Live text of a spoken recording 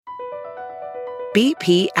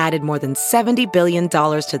BP added more than $70 billion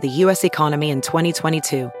to the U.S. economy in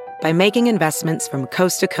 2022 by making investments from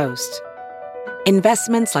coast to coast.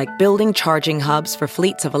 Investments like building charging hubs for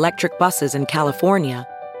fleets of electric buses in California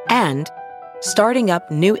and starting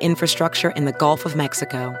up new infrastructure in the Gulf of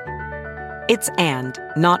Mexico. It's and,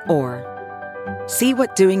 not or. See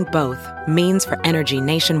what doing both means for energy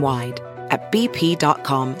nationwide at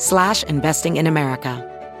bp.com/investing in America.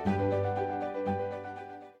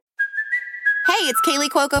 Hey, it's Kaylee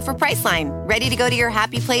Cuoco for Priceline. Ready to go to your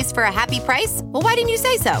happy place for a happy price? Well, why didn't you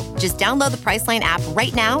say so? Just download the Priceline app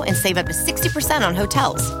right now and save up to 60% on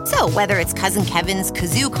hotels. So whether it's Cousin Kevin's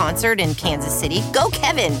Kazoo Concert in Kansas City, go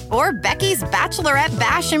Kevin, or Becky's Bachelorette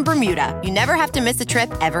Bash in Bermuda, you never have to miss a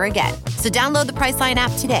trip ever again. So download the Priceline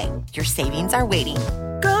app today. Your savings are waiting.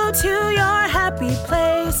 Go to your happy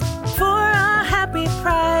place for a happy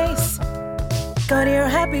price. Go to your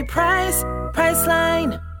happy price,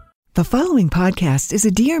 Priceline. The following podcast is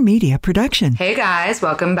a Dear Media production. Hey guys,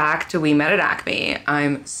 welcome back to We Met at Acme.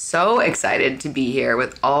 I'm so excited to be here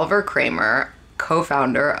with Oliver Kremer,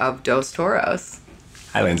 co-founder of Dos Toros.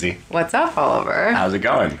 Hi, Lindsay. What's up, Oliver? How's it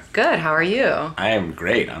going? Good, how are you? I am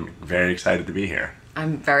great. I'm very excited to be here.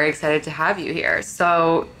 I'm very excited to have you here.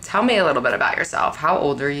 So tell me a little bit about yourself. How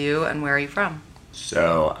old are you and where are you from?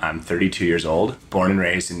 So I'm 32 years old, born and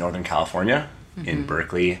raised in Northern California, in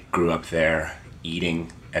Berkeley. Grew up there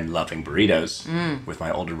eating and loving burritos with my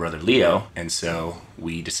older brother Leo, and so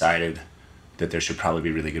we decided that there should probably be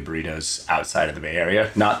really good burritos outside of the Bay Area.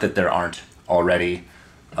 Not that there aren't already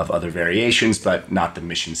of other variations, but not the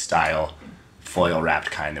mission style foil wrapped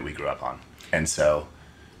kind that we grew up on. And so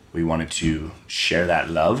we wanted to share that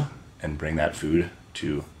love and bring that food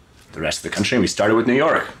to the rest of the country. And we started with New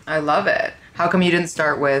York. I love it. How come you didn't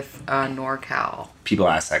start with NorCal? People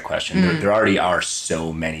ask that question. There already are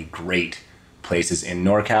so many great places in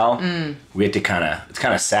NorCal. We had to it's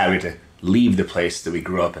kind of sad. We had to leave the place that we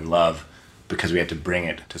grew up and love because we had to bring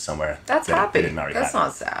it to somewhere. That's happy. That's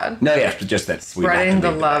not sad. No, yeah, just that spreading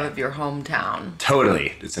the love of your hometown.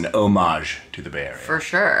 Totally. It's an homage to the Bay Area. For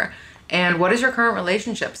sure. And what is your current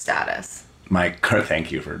relationship status?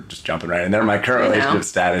 Thank you for just jumping right in there. My current relationship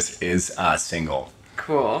status is single.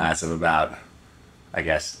 Cool. As of about, I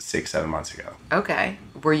guess, 6-7 months ago. Okay.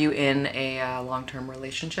 Were you in a long-term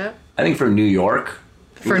relationship? I think for New York.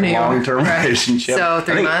 Long-term relationship. So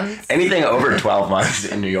 3 months? Anything over 12 months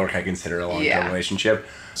in New York I consider a long-term relationship.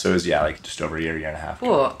 So it was, like just over a year and a half.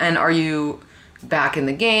 Cool. And are you back in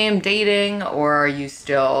the game, dating, or are you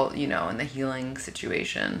still, in the healing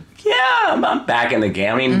situation? Yeah, I'm back in the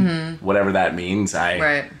game. I mean, whatever that means.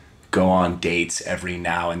 I go on dates every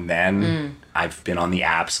now and then. I've been on the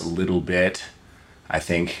apps a little bit, I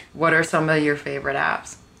think. What are some of your favorite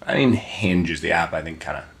apps? I mean, Hinge is the app I think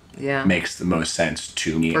kind of makes the most sense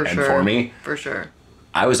to me for me. For sure.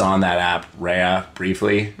 I was on that app, Raya,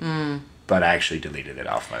 briefly, but I actually deleted it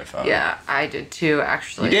off my phone. Yeah, I did too,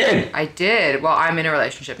 actually. You did? I did. Well, I'm in a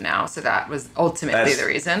relationship now, so that was ultimately the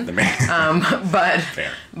reason.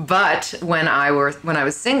 Fair. But when I was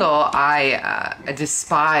single, I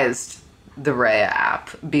despised the Raya app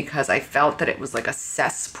because I felt that it was like a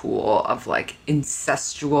cesspool of like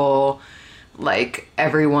incestual, like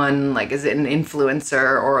everyone like is an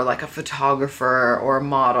influencer or like a photographer or a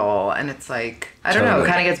model, and it's like I don't know, it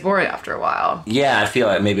kind of gets boring after a while. Yeah, I feel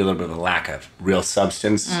like maybe a little bit of a lack of real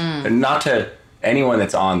substance. And not to anyone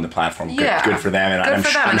that's on the platform, good for them, and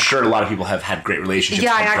I'm sure a lot of people have had great relationships.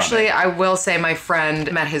 Yeah, I will say my friend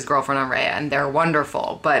met his girlfriend on Raya and they're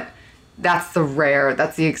wonderful, but that's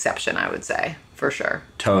the exception, I would say, for sure.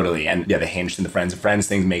 Totally. And the Hinge and the friends of friends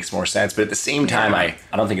thing makes more sense. But at the same time, I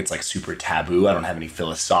don't think it's like super taboo. I don't have any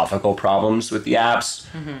philosophical problems with the apps.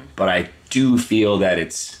 But I do feel that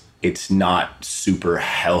it's not super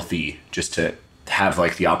healthy just to have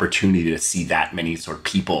like the opportunity to see that many sort of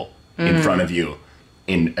people in front of you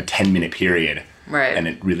in a 10-minute period. Right. And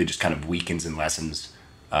it really just kind of weakens and lessens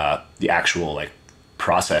the actual like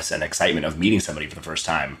process and excitement of meeting somebody for the first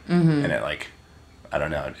time. And it like, I don't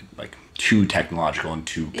know, like too technological and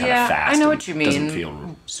too kind of fast. I know what you mean. Doesn't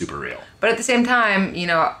feel super real. But at the same time,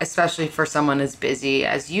 especially for someone as busy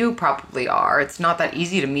as you probably are, it's not that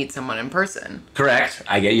easy to meet someone in person. Correct.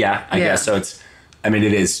 I guess. So it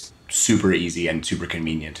is super easy and super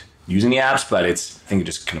convenient using the apps, but I think it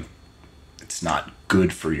just kind of, it's not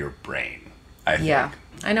good for your brain, I think. Yeah.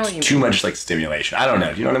 I know what you mean. Too much like stimulation. I don't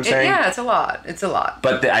know. Do you know what I'm saying? Yeah, it's a lot.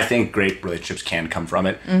 But I think great relationships can come from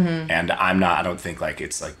it. And I don't think like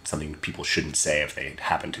it's like something people shouldn't say if they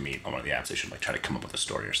happen to meet on one of the apps. They should like try to come up with a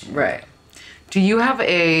story or something. Right. Do you have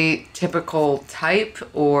a typical type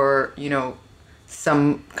or,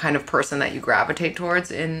 some kind of person that you gravitate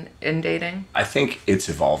towards in dating? I think it's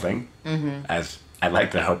evolving, as I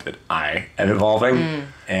like to hope that I am evolving.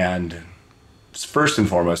 And first and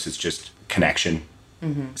foremost, it's just connection,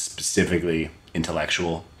 specifically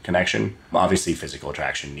intellectual connection. Obviously, physical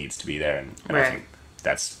attraction needs to be there, and I think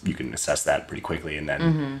you can assess that pretty quickly. And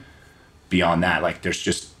then beyond that, like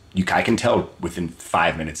I can tell within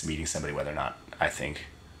 5 minutes of meeting somebody whether or not I think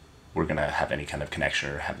we're gonna have any kind of connection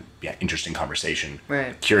or have interesting conversation.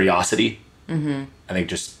 Right. Curiosity. I think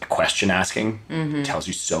just question asking tells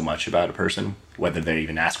you so much about a person, whether they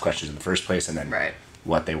even ask questions in the first place, and then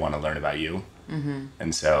what they want to learn about you.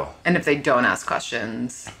 And so. And if they don't ask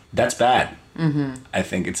questions, that's bad. I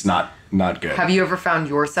think it's not good. Have you ever found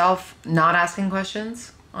yourself not asking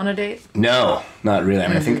questions on a date? No, not really. I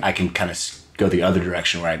mean, I think I can kind of go the other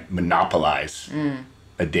direction where I monopolize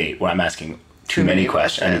a date where I'm asking too many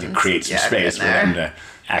questions. I need to create some space for them to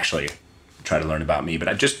actually try to learn about me. But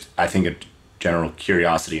I think a general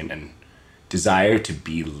curiosity and desire to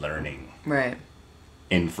be learning. Right.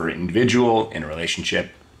 For individual, in a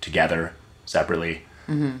relationship, together, separately.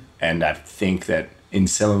 And I think that in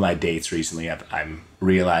some of my dates recently, I'm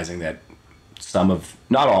realizing that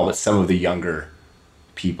not all, but some of the younger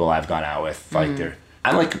people I've gone out with, like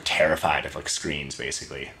I'm like terrified of like screens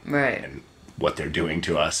basically. Right. And what they're doing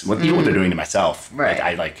to us, what they're doing to myself. Right.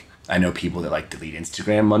 I know people that like delete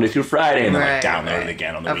Instagram Monday through Friday and then like download it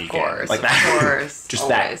again on the weekend. Course, like that. Of course. Just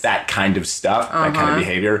that kind of stuff, that kind of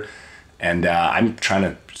behavior. And I'm trying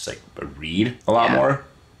to just like read a lot more.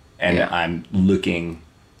 And I'm looking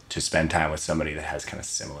to spend time with somebody that has kind of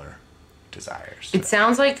similar desires. It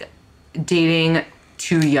sounds like dating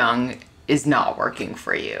too young is not working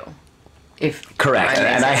for you. Correct.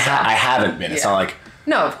 And I haven't been. It's not like.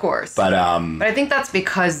 No, of course. But I think that's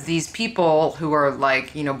because these people who are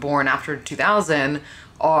like, born after 2000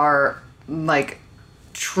 are like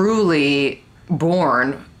truly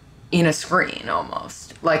born in a screen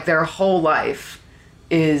almost. Like their whole life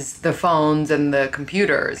is the phones and the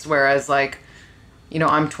computers. Whereas like,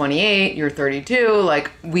 I'm 28, you're 32.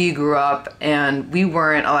 Like we grew up and we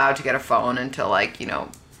weren't allowed to get a phone until like,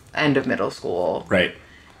 end of middle school. Right.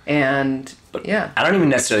 And I don't even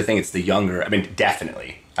necessarily think it's the younger. I mean,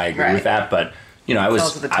 definitely, I agree with that. But I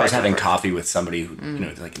was having coffee with somebody who,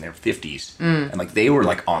 like in their 50s, and like they were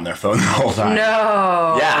like on their phone the whole time.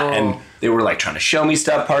 No. Yeah, and they were like trying to show me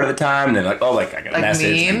stuff part of the time, and then like, oh, like I got a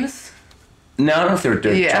message. Memes? No, I don't know if they were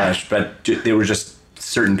trying to, but they were just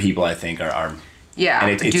certain people. I think are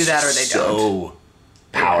and it's do that or they so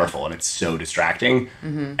powerful and it's so distracting.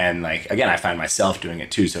 And like again, I find myself doing it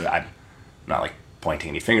too. So I'm not like pointing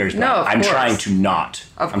any fingers, but I'm trying to not.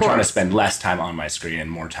 I'm trying to spend less time on my screen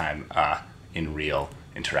and more time in real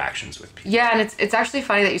interactions with people. Yeah, and it's actually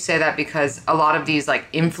funny that you say that because a lot of these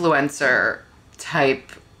like influencer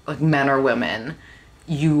type like men or women,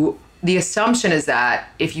 the assumption is that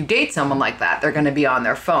if you date someone like that, they're going to be on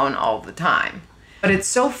their phone all the time. But it's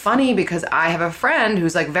so funny because I have a friend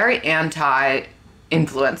who's like very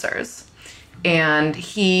anti-influencers, and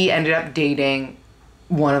he ended up dating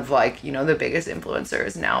one of like, the biggest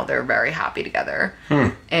influencers. Now they're very happy together.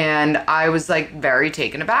 And I was like very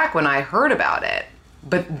taken aback when I heard about it.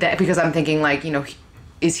 But because I'm thinking like,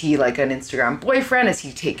 is he like an Instagram boyfriend? Is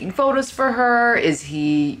he taking photos for her? Is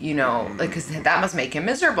he, like, cause that must make him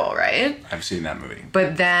miserable, right? I've seen that movie.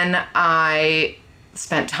 But then I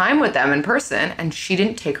spent time with them in person and she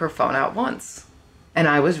didn't take her phone out once. And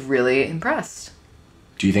I was really impressed.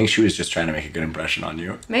 Do you think she was just trying to make a good impression on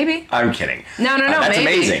you? Maybe. I'm kidding. No, that's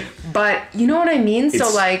maybe. Amazing. But you know what I mean?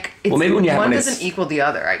 So like, maybe when one doesn't equal the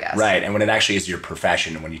other, I guess. Right, and when it actually is your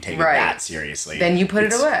profession and when you take it that seriously. Then you put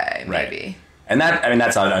it away, maybe. Right. And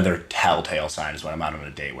that's another telltale sign is when I'm out on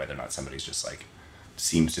a date, whether or not somebody's just like,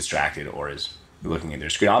 seems distracted or is looking at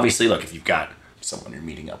their screen. Obviously, look, if you've got someone you're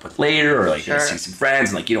meeting up with later or like you're gonna see some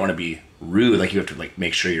friends and like you don't want to be rude, like you have to like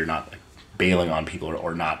make sure you're not like bailing on people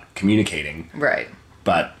or not communicating. Right.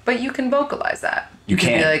 But you can vocalize that. You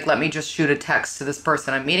can be like, let me just shoot a text to this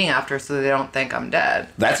person I'm meeting after so they don't think I'm dead.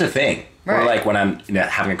 That's a thing. Right. Or like when I'm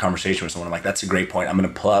having a conversation with someone, I'm like, that's a great point. I'm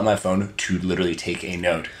going to pull out my phone to literally take a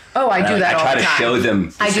note. Oh, I do that all the time. I try to show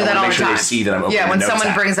them. I do that all the time. Make sure they see that I'm opening the when notes someone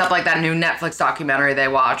app. brings up like that new Netflix documentary they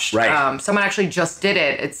watched. Right. Someone actually just did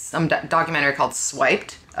it. It's some documentary called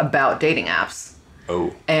Swiped about dating apps.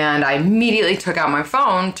 Oh. And I immediately took out my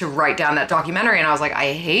phone to write down that documentary and I was like,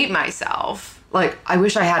 I hate myself. Like, I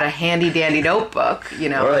wish I had a handy-dandy notebook,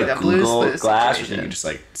 or like the Google Blue's Glass, situation. where you can just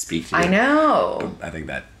like speak to you. I know. I think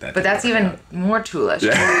that but that's even more toolish.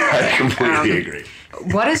 Yeah, I completely agree.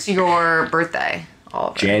 What is your birthday All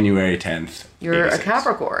of it. January 10th. You're 86. a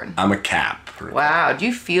Capricorn. I'm a Cap. Wow. Do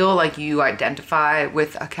you feel like you identify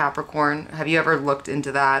with a Capricorn? Have you ever looked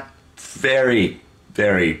into that? Very,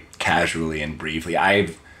 very casually and briefly. I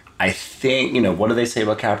think, what do they say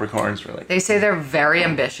about Capricorns? Really? They say they're very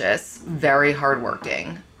ambitious, very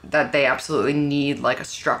hardworking, that they absolutely need like a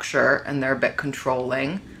structure and they're a bit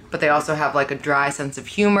controlling, but they also have like a dry sense of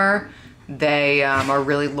humor. They are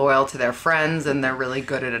really loyal to their friends and they're really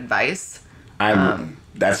good at advice.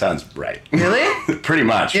 That sounds right. Really? Pretty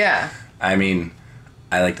much. Yeah. I mean,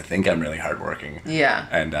 I like to think I'm really hardworking. Yeah.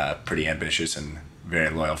 And pretty ambitious and very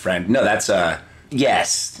loyal friend. No, that's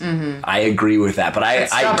yes. Mm-hmm. I agree with that, but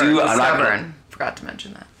I do. I'm not gonna, forgot to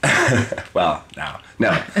mention that. Well, no.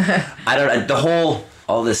 I don't.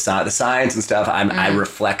 The science and stuff. I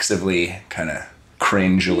reflexively kind of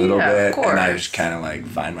cringe a little bit, and I just kind of like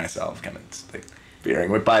find myself kind of like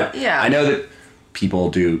veering with. But I know that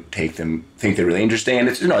people do think they're really interesting, and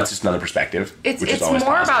it's just another perspective. It's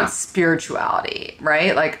more about spirituality,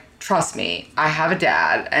 right? Like, trust me, I have a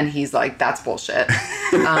dad, and he's like, that's bullshit.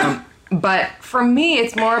 But for me,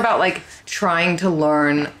 it's more about like trying to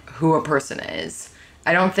learn who a person is.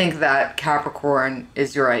 I don't think that Capricorn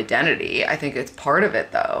is your identity. I think it's part of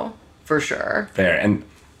it, though, for sure. Fair. And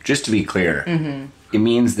just to be clear, it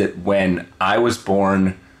means that when I was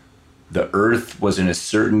born, the Earth was in a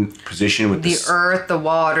certain position with the Earth, the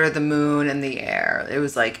water, the moon, and the air. It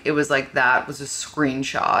was like that was a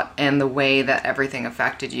screenshot, and the way that everything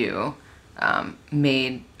affected you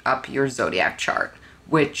made up your zodiac chart,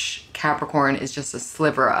 which Capricorn is just a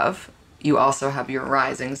sliver of. You also have your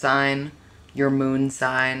rising sign, your moon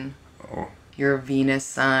sign, your Venus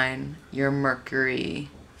sign, your Mercury,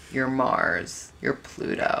 your Mars, your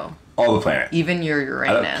Pluto. All the planets. Even your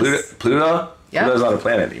Uranus. Pluto? Yeah. Pluto's not a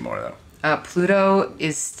planet anymore, though. Pluto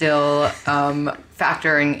is still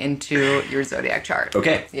factoring into your zodiac chart.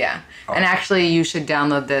 Okay. Yeah. And actually, you should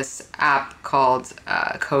download this app called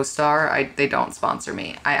CoStar. They don't sponsor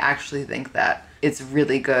me. I actually think that it's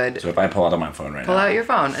really good. So if I pull out on my phone right now. Pull out your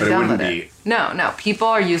phone and download it. No. People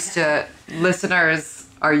are used to, listeners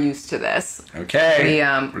are used to this. Okay.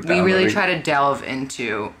 We really try to delve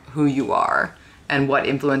into who you are and what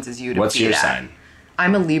influences you to be that. What's your sign?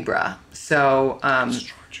 I'm a Libra. So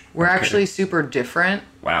we're actually super different.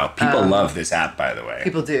 Wow. People love this app, by the way.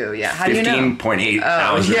 People do, yeah. How do you know? 15.8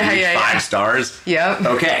 thousand reviews, 5 stars. Yep.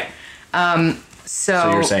 Okay.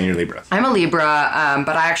 So you're saying you're Libra. I'm a Libra,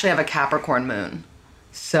 but I actually have a Capricorn moon.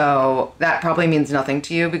 So that probably means nothing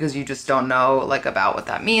to you because you just don't know like about what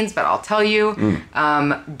that means, but I'll tell you.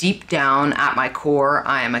 Deep down at my core,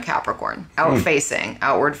 I am a Capricorn. Outward facing,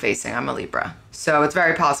 I'm a Libra. So it's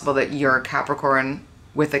very possible that you're a Capricorn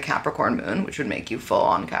with a Capricorn moon, which would make you full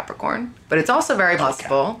on Capricorn. But it's also very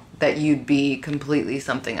possible that you'd be completely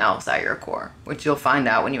something else at your core, which you'll find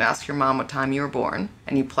out when you ask your mom what time you were born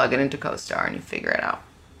and you plug it into CoStar and you figure it out.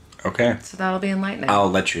 Okay. So that'll be enlightening.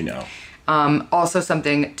 I'll let you know. Also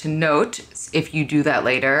something to note, if you do that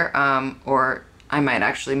later, or I might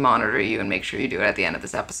actually monitor you and make sure you do it at the end of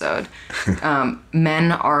this episode,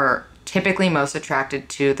 men are typically most attracted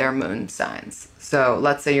to their moon signs. So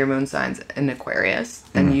let's say your moon sign's in Aquarius,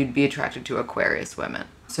 then you'd be attracted to Aquarius women.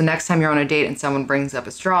 So next time you're on a date and someone brings up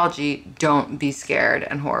astrology, don't be scared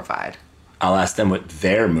and horrified. I'll ask them what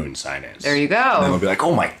their moon sign is. There you go. And then we'll be like,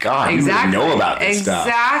 oh my God, you really know about this stuff.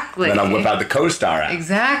 Exactly. And then I'll whip out the CoStar app.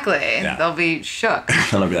 Exactly. Yeah. They'll be shook.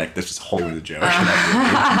 And I'll be like, this is wholly a joke.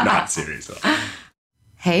 Not serious at all.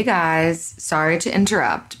 Hey guys, sorry to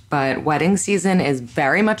interrupt, but wedding season is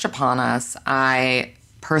very much upon us. I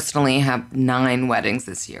personally have 9 weddings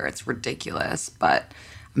this year. It's ridiculous, but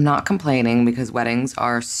I'm not complaining because weddings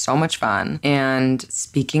are so much fun. And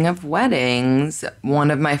speaking of weddings,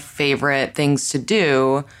 one of my favorite things to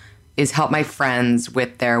do is help my friends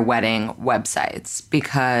with their wedding websites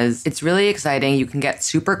because it's really exciting. You can get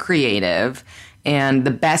super creative. And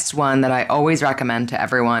the best one that I always recommend to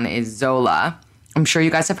everyone is Zola. I'm sure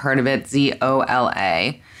you guys have heard of it,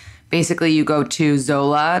 Zola. Basically, you go to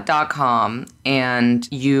Zola.com and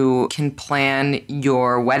you can plan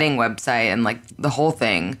your wedding website and like the whole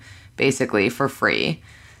thing basically for free.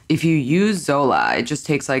 If you use Zola, it just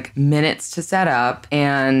takes like minutes to set up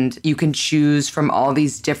and you can choose from all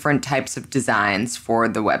these different types of designs for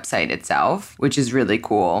the website itself, which is really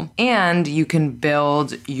cool. And you can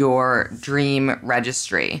build your dream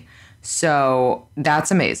registry. So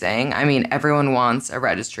that's amazing. I mean, everyone wants a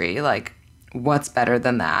registry. Like, what's better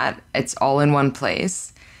than that? It's all in one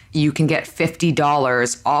place. You can get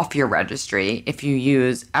 $50 off your registry if you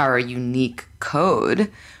use our unique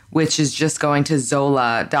code, which is just going to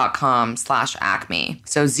zola.com/acme.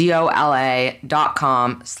 So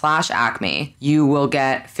zola.com/acme. You will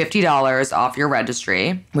get $50 off your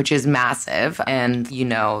registry, which is massive. And you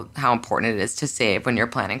know how important it is to save when you're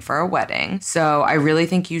planning for a wedding. So I really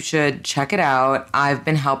think you should check it out. I've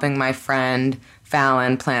been helping my friend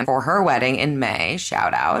Fallon plan for her wedding in May,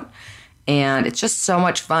 shout out. And it's just so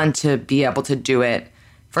much fun to be able to do it,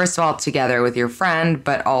 first of all, together with your friend,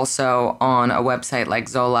 but also on a website like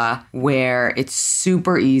Zola, where it's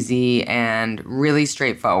super easy and really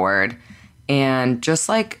straightforward and just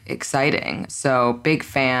like exciting. So big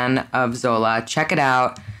fan of Zola. Check it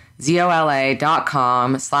out,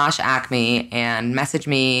 zola.com/acme, and message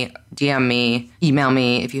me, DM me, email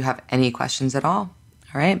me if you have any questions at all.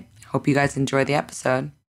 All right. Hope you guys enjoy the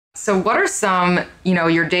episode. So what are some,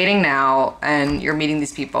 you're dating now and you're meeting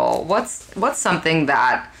these people. What's something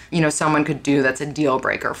that, someone could do that's a deal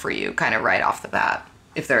breaker for you kind of right off the bat,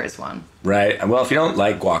 if there is one? Right. Well, if you don't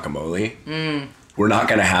like guacamole, we're not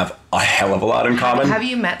going to have a hell of a lot in common. Have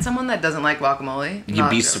you met someone that doesn't like guacamole? You'd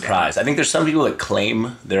be surprised. I think there's some people that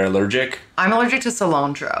claim they're allergic. I'm allergic to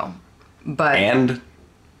cilantro, and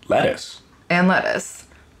lettuce.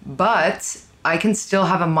 But I can still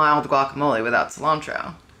have a mild guacamole without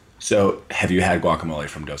cilantro. So, have you had guacamole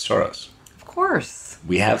from Dos Toros? Of course.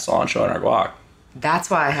 We have cilantro in our guac.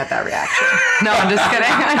 That's why I had that reaction. No, I'm just kidding.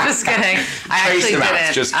 I actually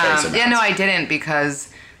didn't. Just trace amounts. Yeah, no, I didn't, because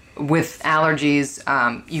with allergies,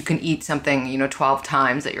 you can eat something, 12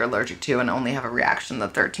 times that you're allergic to and only have a reaction the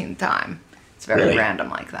 13th time. It's very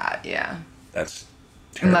random like that, yeah. That's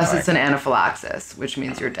terrifying. Unless it's an anaphylaxis, which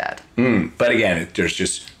means you're dead. But again, there's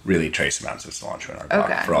just really trace amounts of cilantro in our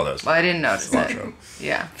guac for all those. Well, I didn't notice cilantro it.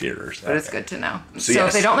 Yeah. Fears. But it's good to know. So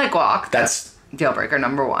if they don't like guac, that's deal breaker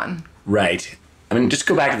number one. Right. I mean, just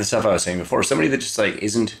go back to the stuff I was saying before. Somebody that just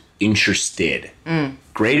isn't interested.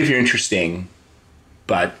 Great if you're interesting,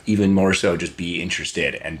 but even more so, just be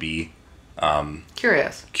interested and be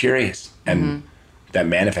curious. And that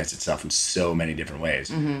manifests itself in so many different ways.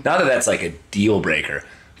 Not that that's like a deal breaker,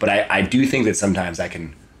 but I do think that sometimes I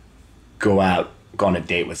can go on a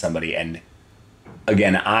date with somebody, and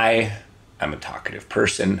again, I'm a talkative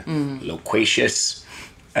person, loquacious,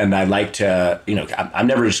 and I like to, I'm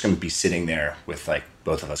never just going to be sitting there with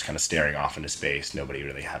both of us kind of staring off into space, nobody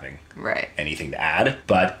really having anything to add.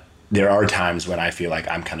 But there are times when I feel like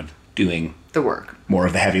I'm kind of doing the work, more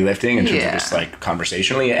of the heavy lifting in terms of just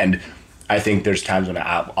conversationally. And I think there's times when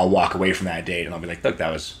I'll walk away from that date and I'll be like, look,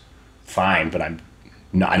 that was fine, but I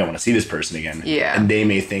don't want to see this person again. Yeah. And they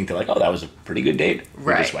may think they're like, oh, that was a pretty good date.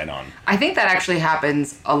 We just went on. I think that actually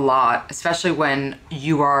happens a lot, especially when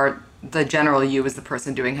you are the general you is the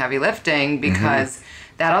person doing heavy lifting, because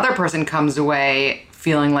that other person comes away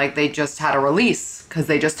feeling like they just had a release because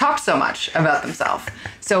they just talked so much about themselves.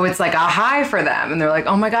 So it's like a high for them. And they're like,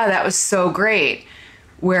 oh my God, that was so great.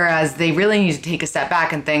 Whereas they really need to take a step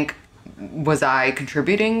back and think, was I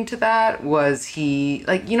contributing to that? Was he,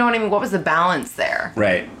 you know what I mean? What was the balance there?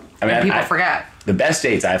 Right. I mean, people forget. The best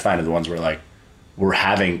dates I find are the ones where we're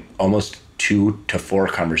having almost 2 to 4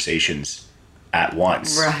 conversations at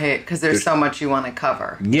once. Right, because there's so much you want to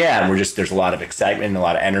cover. Yeah, and there's a lot of excitement and a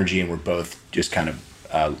lot of energy, and we're both just kind of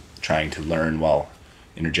trying to learn while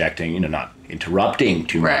interjecting, not interrupting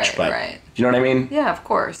too much, but you know what I mean? Yeah, of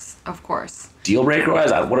course. Deal breaker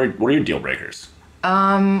wise, what are your deal breakers?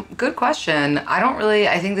 Good question.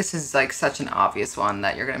 I think this is such an obvious one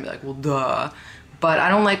that you're going to be like, well, duh. But I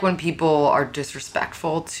don't like when people are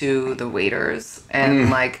disrespectful to the waiters,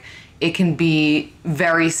 and it can be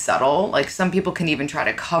very subtle. Some people can even try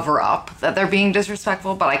to cover up that they're being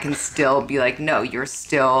disrespectful, but I can still be like, no, you're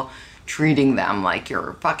still treating them like you're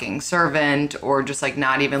a fucking servant, or just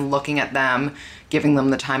not even looking at them, giving them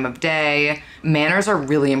the time of day. Manners are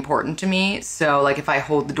really important to me. So if I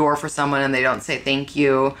hold the door for someone and they don't say thank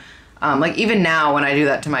you, even now when I do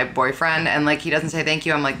that to my boyfriend and he doesn't say thank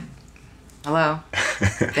you, I'm like, hello,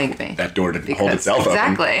 thank me. That door didn't hold itself open.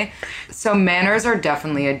 Exactly. So manners are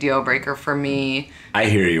definitely a deal breaker for me. I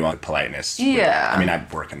hear you on politeness. Yeah.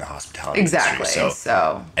 I work in the hospitality industry,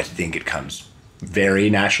 so I think it comes very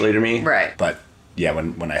naturally to me. Right. But yeah,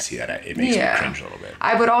 when I see that, it makes me cringe a little bit.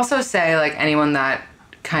 I would also say anyone that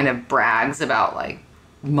kind of brags about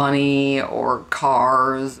money or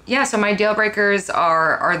cars. Yeah, so my deal breakers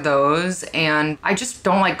are those, and I just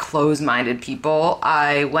don't like closed-minded people.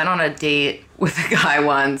 I went on a date with a guy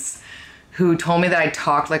once who told me that I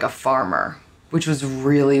talked like a farmer, which was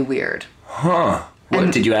really weird. Huh.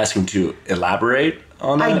 What, did you ask him to elaborate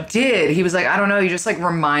on that? I did. He was like, I don't know, you just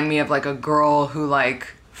remind me of a girl who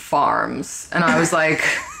farms. And I was like,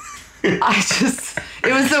 it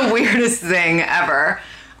was the weirdest thing ever.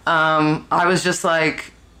 I was just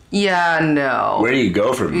like, yeah, no. Where do you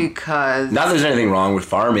go from? Because... Not that there's anything wrong with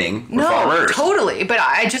farming. We're farmers. Totally. But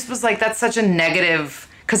I just was like, that's such a negative...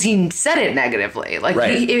 Because he said it negatively. Like,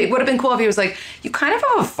 right. It would have been cool if he was like, you kind of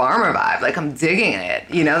have a farmer vibe. Like, I'm digging it.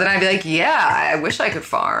 You know? Then I'd be like, yeah, I wish I could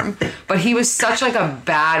farm. But he was such, like, a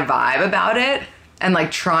bad vibe about it. And,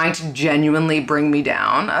 like, trying to genuinely bring me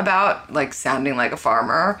down about, like, sounding like a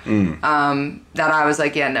farmer. That I was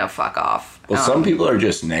like, yeah, no, fuck off. Well, some people are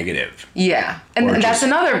just negative. Yeah. And that's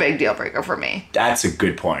another big deal breaker for me. That's a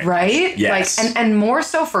good point. Right? Yes. Like, and more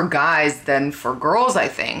so for guys than for girls, I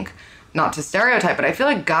think. Not to stereotype, but I feel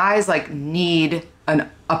like guys, like, need a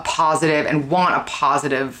positive and want a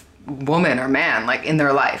positive woman or man, like, in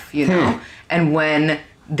their life, you know? And when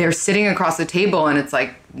they're sitting across the table and it's,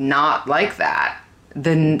 like, not like that,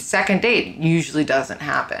 the second date usually doesn't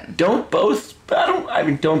happen. Don't both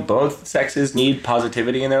sexes need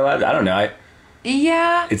positivity in their lives? I don't know.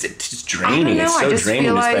 Yeah. It's just draining. It's so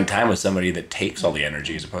draining to spend time with somebody that takes all the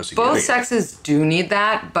energy as opposed to giving it. Both sexes do need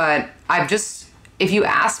that, but if you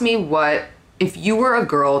ask me if you were a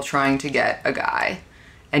girl trying to get a guy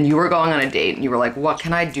and you were going on a date and you were like, what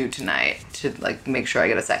can I do tonight to, like, make sure I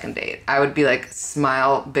get a second date? I would be like,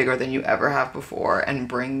 smile bigger than you ever have before and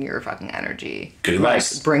bring your fucking energy. Good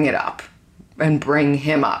advice. Like, bring it up and bring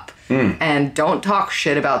him up. And don't talk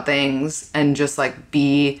shit about things and just, like,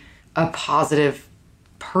 be a positive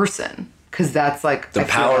person. Because that's, like... The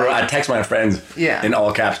power... I text my friends in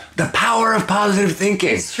all caps, the power of positive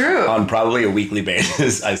thinking. It's true. On probably a weekly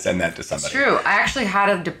basis, I send that to somebody. It's true. I actually had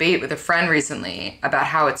a debate with a friend recently about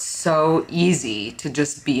how it's so easy to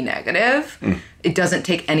just be negative. It doesn't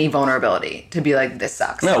take any vulnerability to be like, this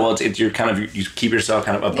sucks. No, well, it's you're kind of... You keep yourself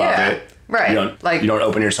kind of above it. Right. You don't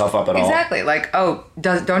open yourself up at all. Exactly. Like, oh,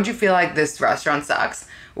 don't you feel like this restaurant sucks?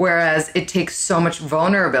 Whereas it takes so much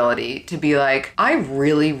vulnerability to be like, I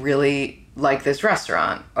really, really... like this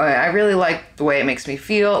restaurant. I really like the way it makes me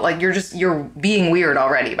feel. Like, you're being weird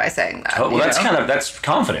already by saying that. Well, that's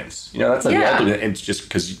confidence. You know, that's like the ultimate. It's just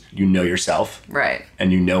because you know yourself. Right.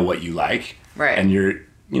 And you know what you like. Right. And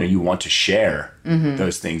you want to share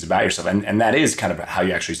those things about yourself. And that is kind of how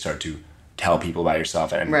you actually start to tell people about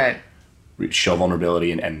yourself and show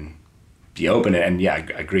vulnerability and be open. And yeah,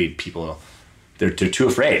 agreed. People, they're too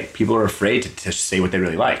afraid. People are afraid to say what they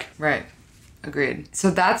really like. Right. Agreed.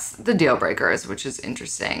 So that's the Dealbreakers, which is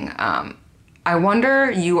interesting. I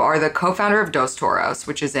wonder, you are the co-founder of Dos Toros,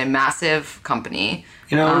 which is a massive company.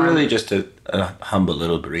 You know, we're really just a humble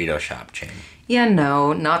little burrito shop chain. Yeah,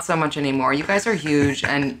 no, not so much anymore. You guys are huge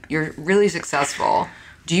and you're really successful.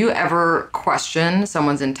 Do you ever question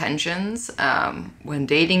someone's intentions when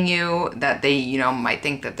dating you, that they, might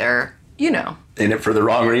think that they're, in it for the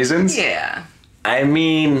wrong reasons? Yeah. I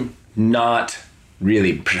mean, not...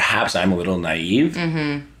 really, perhaps I'm a little naive,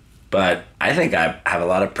 but I think I have a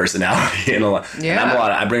lot of personality and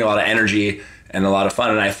I bring a lot of energy and a lot of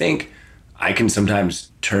fun. And I think I can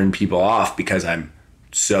sometimes turn people off because I'm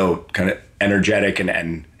so kind of energetic and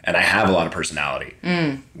I have a lot of personality.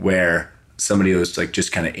 Where somebody who's like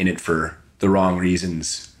just kind of in it for the wrong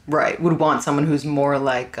reasons, right, would want someone who's more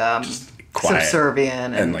like quiet,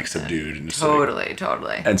 subservient and like subdued and totally.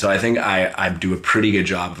 And so I think I do a pretty good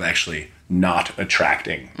job of actually not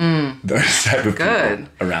attracting those type of people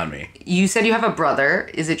around me. You said you have a brother.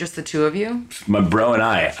 Is it just the two of you? My bro and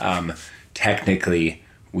I, technically,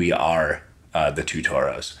 we are the two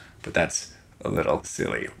Toros, but that's a little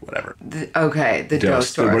silly, whatever. The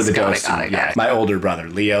Dos Toros. We're the Dos. Got it. My older brother,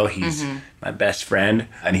 Leo, he's my best friend,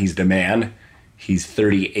 and he's the man. He's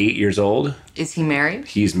 38 years old. Is he married?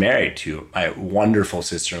 He's married to my wonderful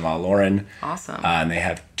sister-in-law, Lauren. Awesome. And they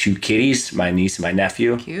have two kitties, my niece and my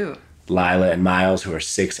nephew. Cute. Lila and Miles, who are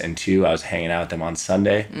 6 and 2. I was hanging out with them on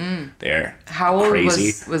Sunday. They're How old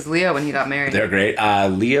crazy. was Leo when he got married? They're great.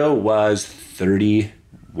 Leo was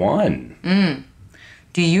 31.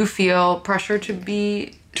 Do you feel pressure to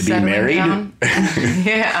be married?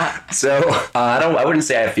 Yeah. So I wouldn't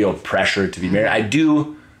say I feel pressure to be married. I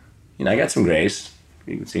do. I got some grace.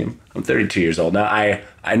 You can see them. I'm 32 years old now. I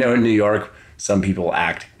know in New York some people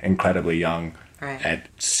act incredibly young. Right.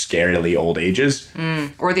 At scarily old ages.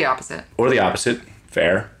 Or the opposite.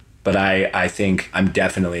 Fair. But I think I'm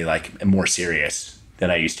definitely like more serious than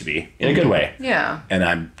I used to be in a good way. Yeah. And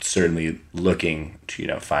I'm certainly looking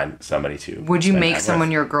to, find somebody to. Would you make someone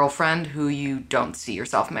your girlfriend who you don't see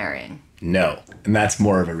yourself marrying? No. And that's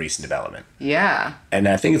more of a recent development. Yeah. And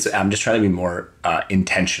I think I'm just trying to be more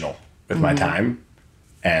intentional with my time.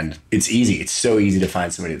 And it's easy. It's so easy to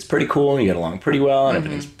find somebody that's pretty cool and you get along pretty well and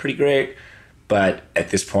everything's pretty great. But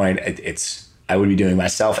at this point, I would be doing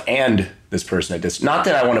myself and this person at this. Not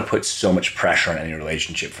that I want to put so much pressure on any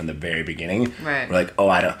relationship from the very beginning. Right. We're like, oh,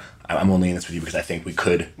 I'm only in this with you because I think we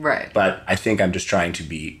could. Right. But I think I'm just trying to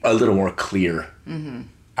be a little more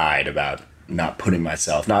clear-eyed about not putting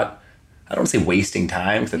myself, I don't want to say wasting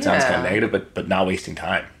time, because that sounds kind of negative, but not wasting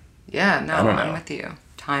time. Yeah, no, I'm with you.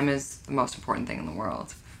 Time is the most important thing in the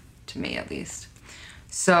world, to me at least.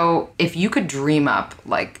 So if you could dream up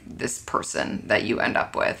like this person that you end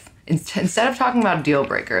up with, instead of talking about deal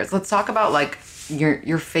breakers, let's talk about like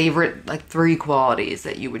your favorite like 3 qualities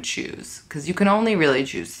that you would choose, because you can only really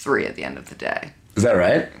choose 3 at the end of the day. Is that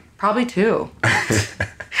right? Probably 2.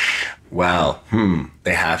 Wow.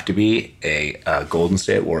 They have to be a Golden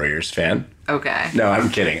State Warriors fan. Okay. No, I'm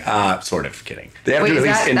kidding. Sort of kidding. They have to at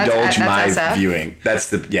least indulge my SF? viewing.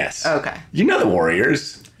 Yes. Okay. You know the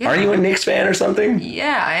Warriors. Yeah. Aren't you a Knicks fan or something?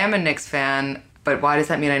 Yeah, I am a Knicks fan, but why does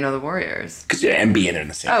that mean I know the Warriors? Because you're NBA and they're in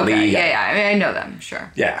the same league. Okay, yeah. I mean, I know them,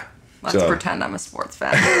 sure. Yeah. Let's pretend I'm a sports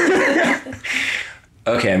fan.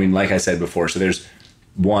 Okay, I mean, like I said before, so there's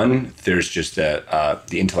just the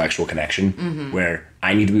intellectual connection where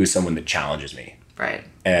I need to be with someone that challenges me. Right.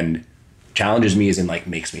 And challenges me as in like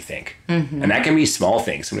makes me think. And that can be small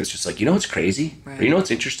things. Something that's just like, you know what's crazy? Right. Or you know what's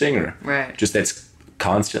interesting? Or just that's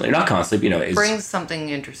constantly, not constantly, but is brings something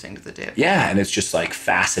interesting to the table. Yeah, and it's just like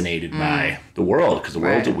fascinated by the world, because the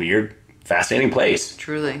world's a weird, fascinating place.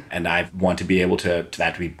 Truly. And I want to be able to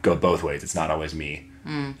go both ways. It's not always me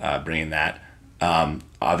bringing that.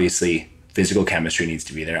 Obviously, physical chemistry needs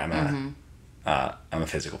to be there. I'm a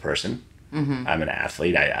physical person. I'm an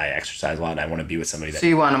athlete. I exercise a lot. And I want to be with somebody that. So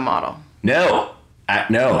you want a model? No.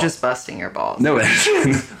 No. Just busting your balls. No.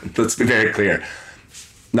 Let's be very clear.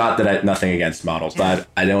 Not that nothing against models, but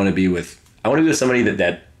I want to be with somebody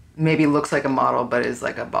that maybe looks like a model but is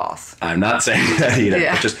like a boss. I'm not saying that either.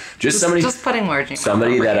 Yeah. Just somebody. Just putting words.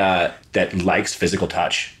 Somebody that likes physical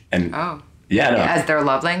touch and. Oh. Yeah. No. As their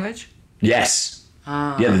love language. Yes.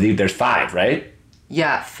 Yeah. There's 5, right?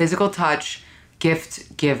 Yeah. Physical touch,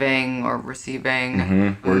 gift giving or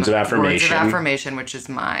receiving. Words of affirmation. Words of affirmation, which is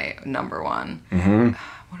my number 1.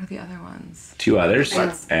 What are the other ones? 2 others.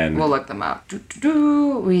 And we'll look them up.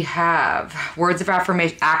 We have words of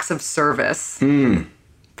affirmation, acts of service,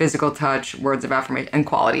 physical touch, words of affirmation, and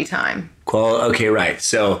quality time. Okay, right.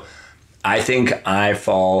 So I think I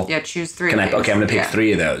fall. Yeah, choose 3. Okay, I'm going to pick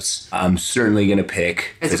 3 of those. I'm certainly going to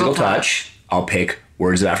pick physical touch. I'll pick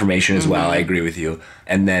words of affirmation as well. I agree with you.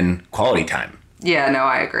 And then quality time. Yeah, no,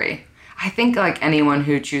 I agree. I think like anyone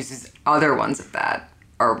who chooses other ones of that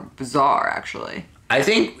are bizarre, actually. I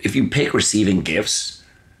think if you pick receiving gifts,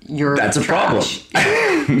 that's a problem.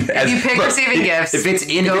 If you pick receiving gifts,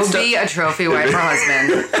 be a trophy wife or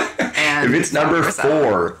husband. And if it's number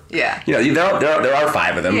 4, there are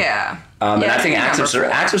 5 of them. Yeah. And I think acts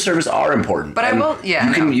of service are important. But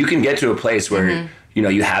you can get to a place where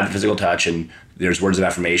you have the physical touch and there's words of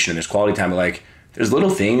affirmation and there's quality time, but like there's little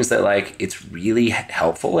things that like it's really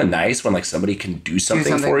helpful and nice when like somebody can do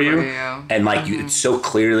something for you. And like it's so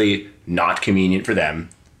clearly not convenient for them,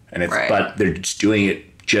 and it's but they're just doing it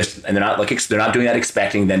and they're not doing that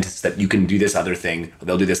expecting then that you can do this other thing, or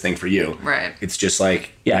they'll do this thing for you. Right. It's just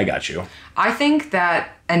like, yeah, I got you. I think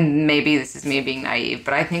that, and maybe this is me being naive,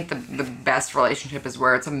 but I think the best relationship is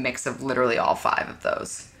where it's a mix of literally all 5 of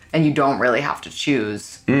those, and you don't really have to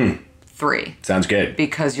choose 3. Sounds good.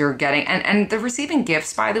 Because you're getting, and the receiving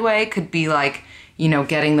gifts, by the way, could be like,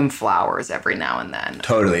 getting them flowers every now and then.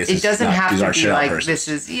 Totally. It doesn't have to be like, purses. this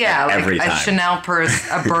is, like a Chanel purse,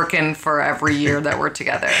 a Birkin for every year that we're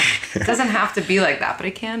together. It doesn't have to be like that, but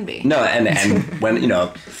it can be. No, and when,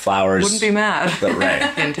 flowers. Wouldn't be mad. But,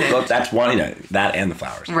 right. Well, that's one, that and the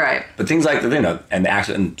flowers. Right. But things like,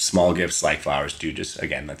 and small gifts like flowers do just,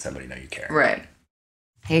 again, let somebody know you care. Right.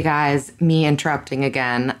 Hey guys, me interrupting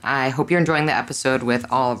again. I hope you're enjoying the episode with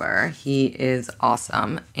Oliver. He is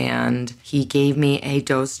awesome, and he gave me a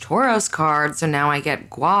Dos Toros card, so now I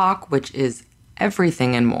get guac, which is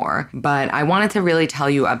everything and more. But I wanted to really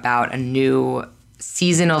tell you about a new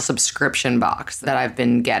seasonal subscription box that I've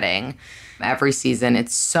been getting every season.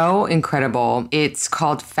 It's so incredible. It's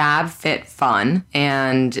called FabFitFun,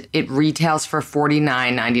 and it retails for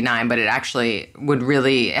 $49.99, but it actually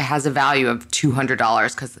it has a value of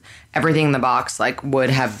 $200 because everything in the box would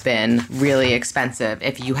have been really expensive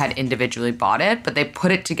if you had individually bought it, but they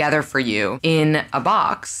put it together for you in a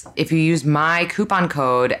box. If you use my coupon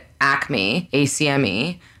code ACME,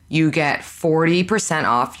 ACME, you get 40%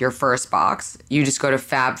 off your first box. You just go to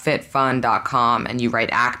fabfitfun.com and you write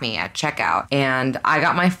Acme at checkout. And I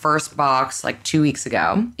got my first box 2 weeks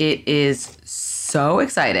ago. It is so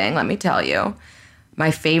exciting, let me tell you. My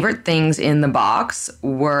favorite things in the box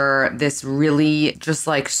were this really just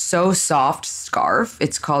like so soft scarf.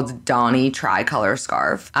 It's called Donnie Tricolor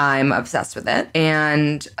Scarf. I'm obsessed with it.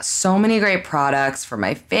 And so many great products for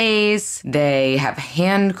my face. They have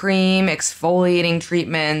hand cream, exfoliating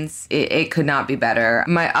treatments. It could not be better.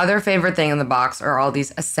 My other favorite thing in the box are all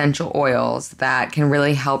these essential oils that can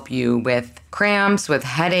really help you with cramps, with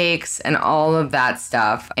headaches, and all of that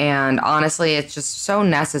stuff. And honestly, it's just so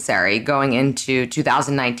necessary going into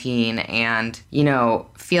 2019 and, you know,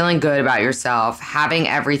 feeling good about yourself, having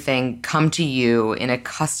everything come to you in a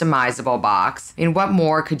customizable box. I mean, what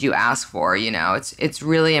more could you ask for? You know, it's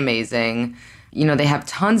really amazing. You know, they have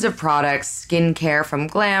tons of products, skincare from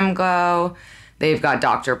Glam Glow. They've got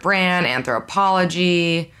Dr. Brand,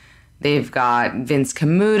 Anthropology. They've got Vince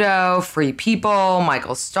Camuto, Free People,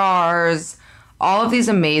 Michael Stars. All of these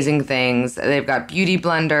amazing things. They've got beauty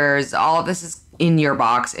blenders. All of this is in your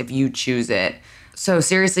box if you choose it. So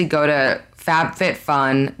seriously, go to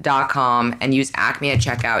fabfitfun.com and use Acme at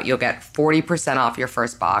checkout. You'll get 40% off your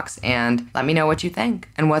first box. And let me know what you think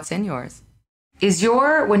and what's in yours.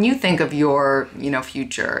 When you think of your, you know,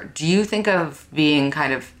 future, do you think of being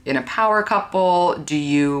kind of in a power couple? Do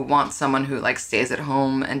you want someone who like stays at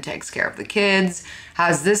home and takes care of the kids?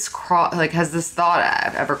 Has this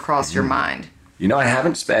thought ever crossed your mind? You know, I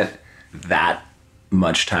haven't spent that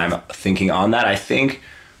much time thinking on that. I think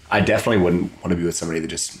I definitely wouldn't want to be with somebody that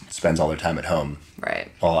just spends all their time at home. Right.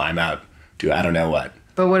 While I'm out doing I don't know what.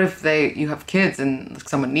 But what if you have kids and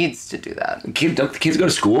someone needs to do that? Don't the kids go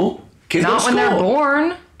to school? Kids Not when they're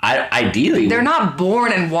born. Ideally. They're not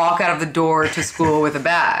born and walk out of the door to school with a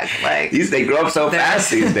bag. Like they grow up so fast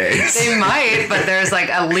these days. They might, but there's like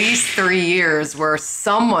at least 3 years where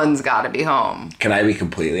someone's got to be home. Can I be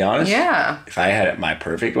completely honest? Yeah. If I had it my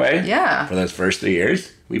perfect way, for those first 3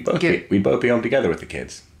 years, we'd both be home together with the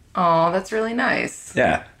kids. Oh, that's really nice.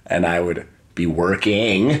 Yeah, and I would be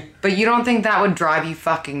working. But you don't think that would drive you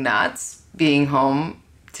fucking nuts, being home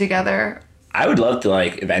together? I would love to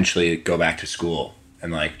like eventually go back to school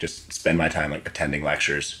and like just spend my time like attending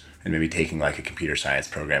lectures and maybe taking like a computer science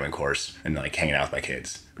programming course and like hanging out with my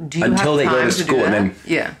kids. Do you until have they go time to school and then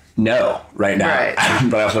no, right now. Right.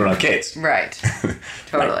 But I also don't have kids. Right.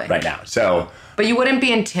 Totally. right now. So but you wouldn't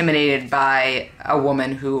be intimidated by a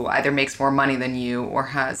woman who either makes more money than you or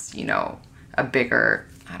has, you know, a bigger,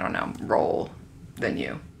 I don't know, role than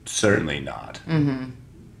you. Certainly not. Mm-hmm.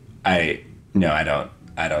 I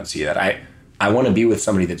don't see that. I want to be with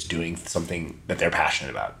somebody that's doing something that they're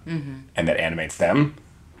passionate about and that animates them.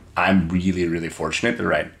 I'm really, really fortunate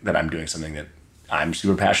that I'm doing something that I'm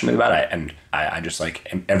super passionate about. I just like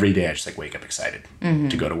every day I just like wake up excited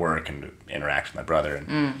to go to work and to interact with my brother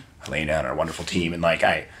and Helena and our wonderful team. And like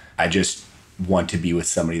I just want to be with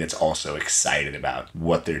somebody that's also excited about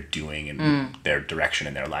what they're doing and their direction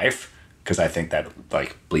in their life, because I think that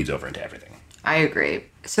like bleeds over into everything. I agree.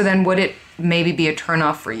 So then would it maybe be a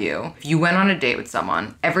turnoff for you if you went on a date with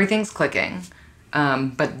someone, everything's clicking,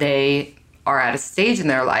 but they are at a stage in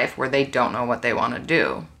their life where they don't know what they want to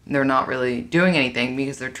do? They're not really doing anything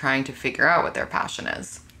because they're trying to figure out what their passion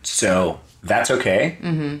is. So that's okay.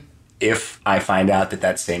 Mm-hmm. If I find out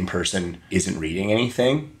that same person isn't reading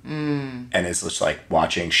anything and is just like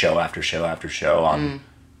watching show after show after show on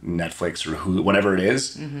Netflix or Hulu, whatever it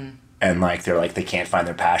is, and like they're like they can't find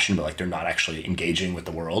their passion, but like they're not actually engaging with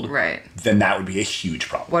the world, right? Then that would be a huge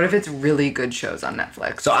problem. What if it's really good shows on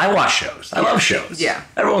Netflix? So I watch shows. I love shows. Yeah,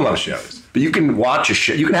 everyone loves shows. But you can watch a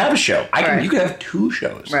show. You can have a show. You can have two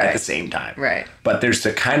shows at the same time. Right. But there's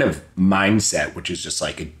the kind of mindset which is just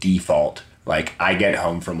like a default. Like I get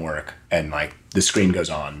home from work and like the screen goes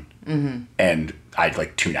on and I'd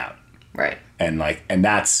like tune out. Right. And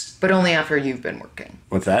that's... But only after you've been working.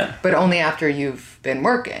 What's that? But only after you've been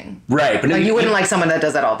working. Right. But like you wouldn't like someone that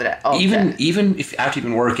does that all day. Even if after you've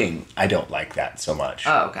been working, I don't like that so much.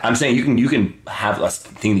 Oh, okay. I'm saying you can have a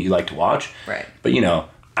thing that you like to watch. Right. But you know,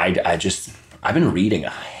 I've been reading a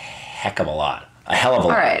heck of a lot. A hell of a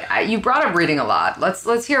lot. All right. You brought up reading a lot.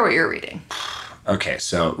 Let's hear what you're reading. Okay.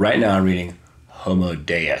 So right now I'm reading Homo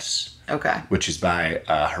Deus. Okay. Which is by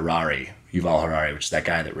Yuval Harari, which is that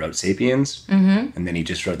guy that wrote Sapiens, and then he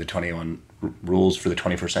just wrote the 21 Rules for the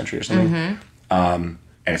 21st Century or something. And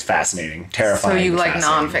it's fascinating, terrifying. So you like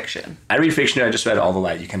nonfiction? I read fiction. I just read All the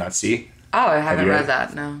Light You Cannot See. Oh, I haven't read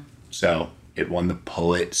that, no. So it won the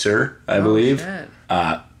Pulitzer, I believe. Shit.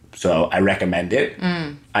 So I recommend it.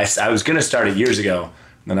 I was going to start it years ago,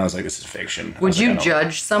 then I was like, this is fiction. Would you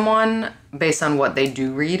judge someone based on what they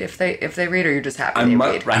do read if they read, or you're just happy they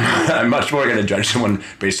read? I'm much more going to judge someone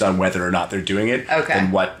based on whether or not they're doing it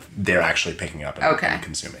than what they're actually picking up and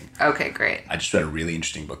consuming. Okay, great. I just read a really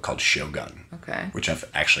interesting book called Shogun. Okay. Which I've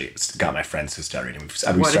actually got my friends to start reading.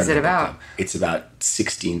 What is it about? It's about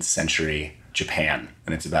 16th century Japan,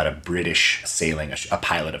 and it's about a British sailing, a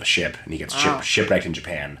pilot of a ship, and he gets shipwrecked in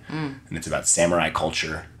Japan, and it's about samurai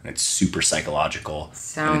culture, and it's super psychological,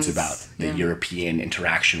 and it's about the European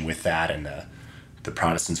interaction with that, and the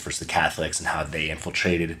Protestants versus the Catholics, and how they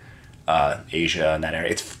infiltrated Asia and that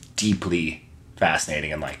area. It's deeply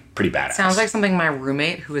fascinating and like pretty badass. Sounds like something my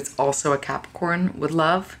roommate, who is also a Capricorn, would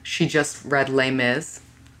love. She just read Les Mis.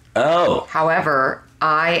 Oh. However,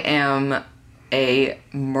 I am a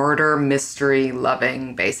murder mystery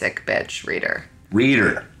loving basic bitch reader.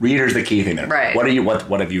 Reader's the key thing there. Right. What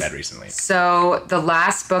have you read recently? So the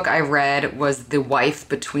last book I read was The Wife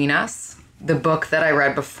Between Us. The book that I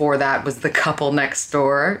read before that was The Couple Next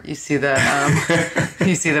Door. You see the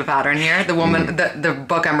you see the pattern here. The woman the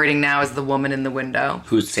book I'm reading now is The Woman in the Window.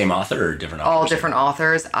 Who's the same author or different authors? All different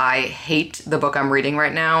authors. I hate the book I'm reading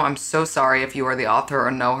right now. I'm so sorry if you are the author or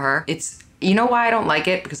know her. You know why I don't like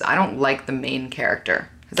it? Because I don't like the main character.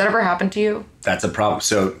 Has that ever happened to you? That's a problem.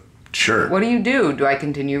 So, sure. What do? Do I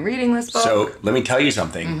continue reading this book? So, let me tell you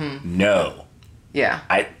something. No. Yeah.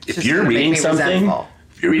 If you're reading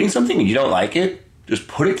something and you don't like it, just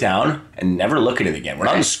put it down and never look at it again. We're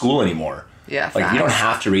not in school anymore. Yeah, Like, you don't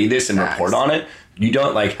have to read this and report on it. You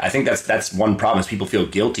don't, like, I think that's one problem is people feel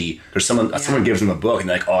guilty. There's someone gives them a book and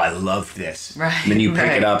they're like, oh, I love this. Right. And then you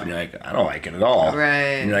pick it up and you're like, I don't like it at all.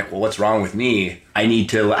 Right. And you're like, well, what's wrong with me? I need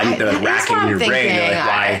to like rack it in your brain. You're like,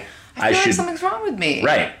 why? I feel like something's wrong with me.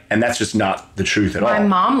 Right. And that's just not the truth at all. My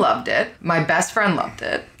mom loved it. My best friend loved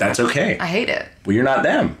it. That's okay. I hate it. Well, you're not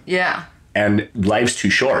them. Yeah. And life's too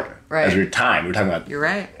short. Right. As your time. We're talking about. You're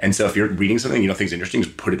right. And so if you're reading something you don't think is interesting,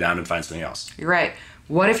 just put it down and find something else. You're right.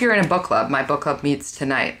 What if you're in a book club? My book club meets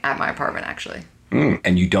tonight at my apartment, actually.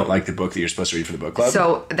 And you don't like the book that you're supposed to read for the book club?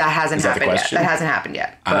 So that hasn't happened yet. That hasn't happened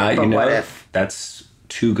yet. But what if? That's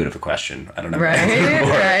too good of a question. I don't know.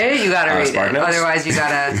 Right. You gotta read it. Notes? Otherwise, you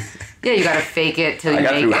gotta fake it till you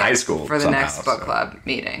make it high school for the next book club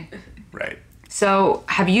meeting. Right. So,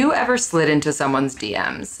 have you ever slid into someone's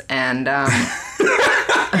DMs and?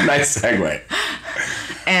 Nice segue.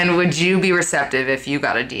 And would you be receptive if you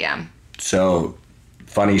got a DM? So,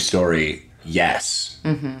 funny story. Yes.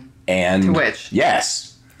 Mm-hmm. And to which?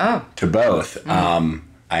 Yes. Oh. To both. Mm-hmm.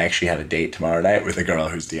 I actually have a date tomorrow night with a girl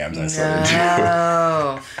whose DMs I slid into.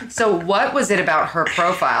 Oh. So what was it about her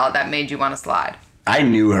profile that made you want to slide? I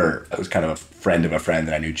knew her. I was kind of a friend of a friend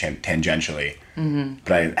that I knew tangentially. Mm-hmm.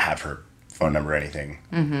 But I didn't have her phone number or anything.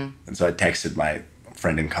 Mm-hmm. And so I texted my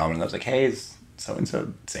friend in common and I was like, hey, is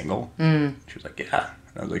so-and-so single? Mm. She was like, yeah.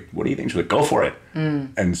 And I was like, what do you think? She was like, go for it.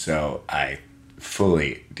 Mm. And so I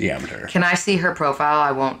fully DM'd her. Can I see her profile?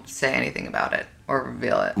 I won't say anything about it or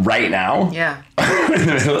reveal it. Right now? Yeah.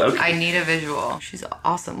 Okay. I need a visual. She's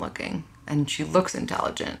awesome looking and she looks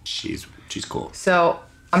intelligent. She's cool. So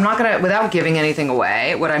I'm not gonna, without giving anything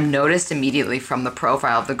away, what I've noticed immediately from the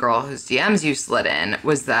profile of the girl whose DMs you slid in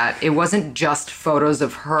was that it wasn't just photos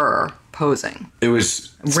of her posing. It was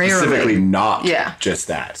specifically not just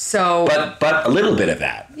that. So, but a little bit of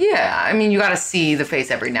that. Yeah, I mean, you got to see the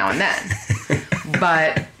face every now and then.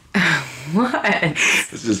 But what?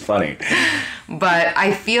 This is funny. But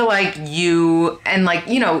I feel like you, and like,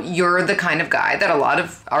 you know, you're the kind of guy that a lot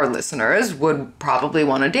of our listeners would probably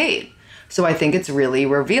want to date. So I think it's really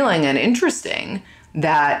revealing and interesting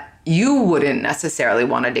that you wouldn't necessarily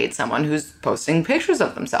want to date someone who's posting pictures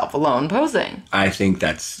of themselves alone posing. I think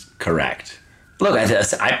that's correct. Look, I've got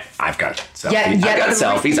selfies. I've got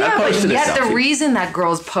selfies. I've posted a selfie. Yet the reason that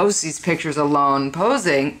girls post these pictures alone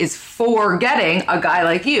posing is for getting a guy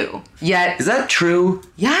like you. Yet... Is that true?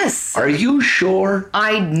 Yes. Are you sure?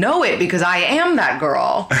 I know it because I am that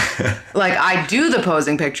girl. Like, I do the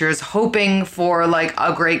posing pictures hoping for, like,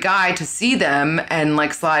 a great guy to see them and,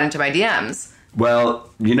 like, slide into my DMs. Well,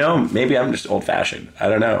 you know, maybe I'm just old-fashioned. I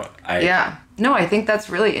don't know. Yeah. No, I think that's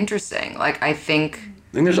really interesting. Like, I think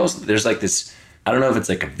there's like this... I don't know if it's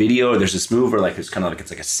like a video or there's this move where like it's kind of like it's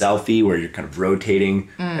like a selfie where you're kind of rotating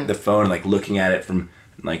the phone, like looking at it from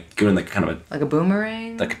like doing like kind of a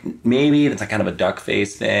boomerang. Like maybe it's like kind of a duck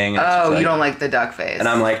face thing. Oh, you don't like the duck face. And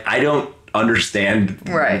I'm like, I don't understand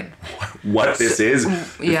what this is.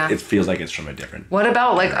 Yeah. It feels like it's from a different. What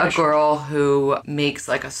about like a girl who makes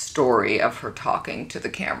like a story of her talking to the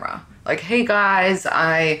camera? Like, hey guys,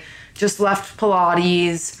 I just left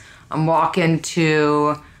Pilates. I'm walking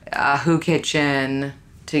to Who Kitchen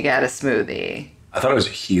to get a smoothie. I thought it was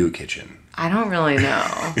Hue Kitchen. I don't really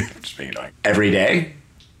know. Just being annoying. Every day?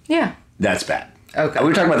 Yeah. That's bad. Okay. We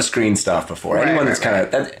were talking about the screen stuff before. Right, Anyone that's kind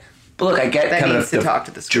of... But look, I get that kind needs of to the talk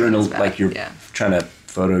to the screen journal, is bad. like you're Yeah. trying to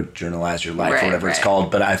photojournalize your life or whatever it's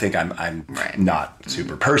called, but I think I'm not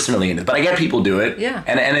super personally into it. But I get people do it. Yeah.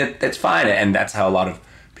 And it's fine. And that's how a lot of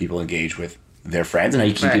people engage with their friends and how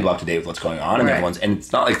you keep people up to date with what's going on. And and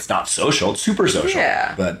it's not like it's not social, it's super social.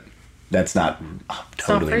 Yeah. But that's not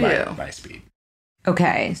totally not my speed.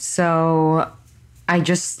 Okay, so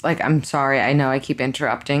I'm sorry, I know I keep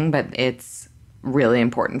interrupting, but it's really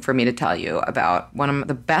important for me to tell you about one of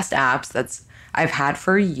the best apps I've had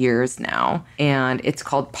for years now, and it's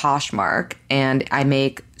called Poshmark, and I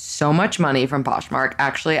make so much money from Poshmark.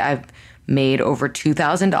 Actually, I've made over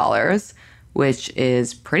 $2,000, which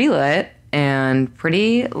is pretty lit and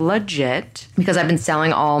pretty legit because I've been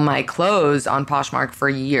selling all my clothes on Poshmark for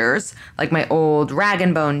years, like my old rag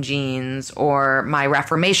and bone jeans or my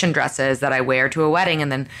Reformation dresses that I wear to a wedding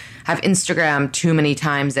and then have Instagram too many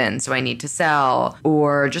times in, so I need to sell,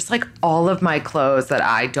 or just like all of my clothes that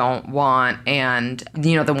I don't want and,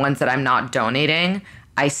 the ones that I'm not donating,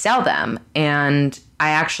 I sell them. And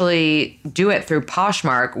I actually do it through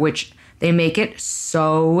Poshmark, which they make it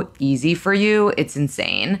so easy for you. It's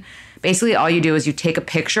insane. Basically, all you do is you take a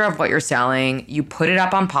picture of what you're selling, you put it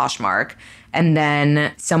up on Poshmark, and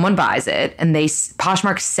then someone buys it, and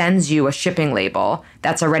Poshmark sends you a shipping label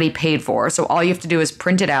that's already paid for. So all you have to do is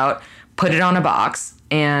print it out, put it on a box,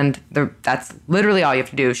 and that's literally all you have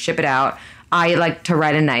to do, ship it out. I like to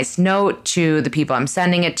write a nice note to the people I'm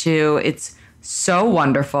sending it to. It's so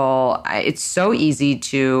wonderful. It's so easy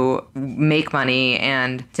to make money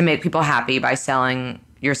and to make people happy by selling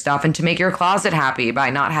your stuff and to make your closet happy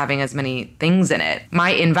by not having as many things in it.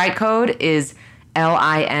 My invite code is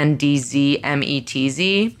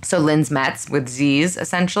LINDZMETZ, so Linz Metz with Z's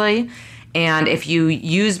essentially. And if you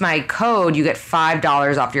use my code, you get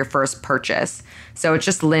 $5 off your first purchase. So it's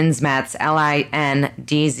just Linz Metz,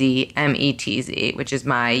 LINDZMETZ, which is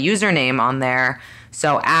my username on there.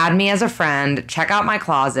 So add me as a friend, check out my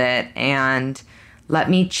closet, and let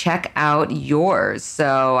me check out yours.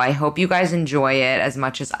 So I hope you guys enjoy it as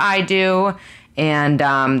much as I do. And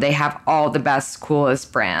they have all the best,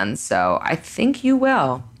 coolest brands. So I think you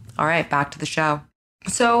will. All right, back to the show.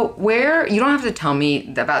 So you don't have to tell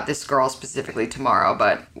me about this girl specifically tomorrow,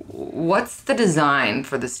 but what's the design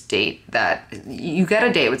for this date that you get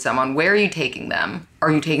a date with someone? Where are you taking them?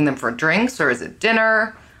 Are you taking them for drinks or is it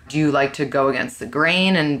dinner? Do you like to go against the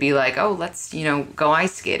grain and be like, oh, let's, go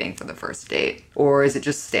ice skating for the first date? Or is it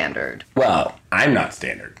just standard? Well, I'm not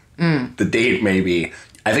standard. The date may be,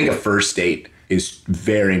 I think a first date is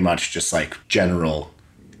very much just like general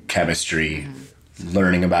chemistry,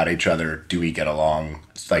 learning about each other. Do we get along?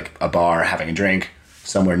 It's like a bar, having a drink,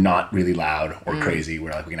 somewhere not really loud or crazy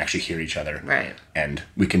where like we can actually hear each other. Right. And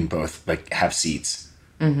we can both like have seats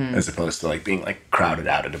as opposed to like being like crowded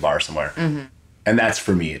out at a bar somewhere. And that's,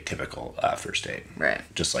 for me, a typical first date. Right.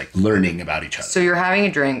 Just, like, learning about each other. So you're having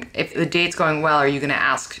a drink. If the date's going well, are you going to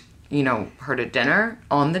ask, her to dinner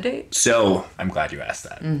on the date? So, I'm glad you asked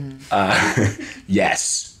that.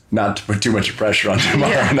 Yes. Not to put too much pressure on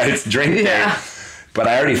tomorrow night's drink date. But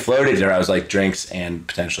I already floated there. I was like, drinks and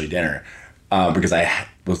potentially dinner. Because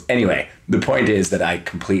anyway, the point is that I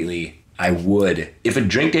would, if a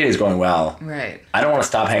drink date is going well, right, I don't want to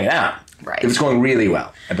stop hanging out. Right. If it's going really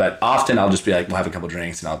well. But often I'll just be like, we'll have a couple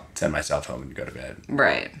drinks and I'll send myself home and go to bed.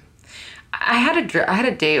 Right. I had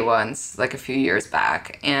a date once, like a few years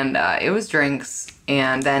back, and it was drinks,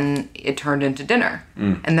 and then it turned into dinner.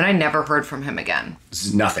 And then I never heard from him again.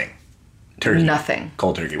 Nothing. Turkey. Nothing.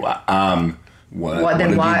 Cold turkey. What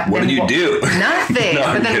did you do? Nothing.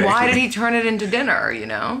 No, but then kidding. why did he turn it into dinner, Did you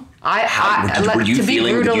feel like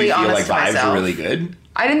vibes were really good?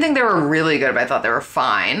 I didn't think they were really good, but I thought they were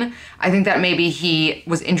fine. I think that maybe he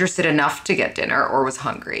was interested enough to get dinner or was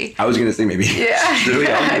hungry. I was going to say maybe really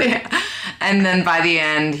hungry. Yeah. And then by the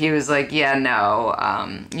end, he was like, yeah, no,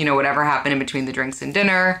 whatever happened in between the drinks and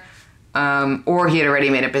dinner, or he had already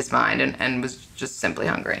made up his mind and was just simply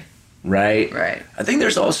hungry. Right. Right. I think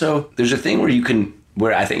there's a thing where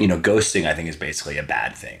I think, ghosting, I think, is basically a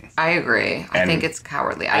bad thing. I agree. I think it's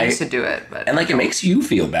cowardly. I used to do it, but... And, it makes you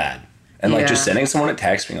feel bad. And, just sending someone a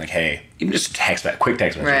text being like, hey, even just a quick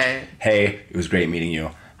text message. Right. Hey, it was great meeting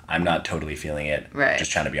you. I'm not totally feeling it. Right.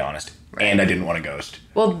 Just trying to be honest. Right. And I didn't want to ghost.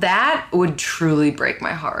 Well, that would truly break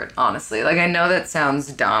my heart, honestly. I know that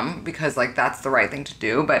sounds dumb because, that's the right thing to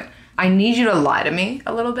do, but I need you to lie to me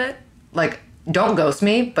a little bit. Don't ghost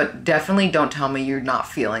me, but definitely don't tell me you're not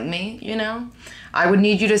feeling me, I would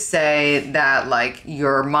need you to say that, like,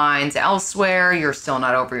 your mind's elsewhere, you're still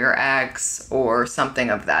not over your ex, or something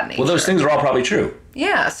of that nature. Well, those things are all probably true.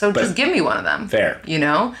 Yeah, so just give me one of them. Fair. You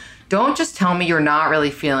know? Don't just tell me you're not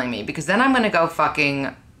really feeling me, because then I'm going to go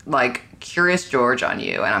fucking, like, Curious George on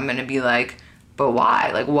you, and I'm going to be like, but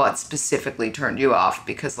why? Like, what specifically turned you off?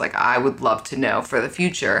 Because, like, I would love to know for the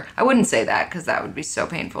future. I wouldn't say that because that would be so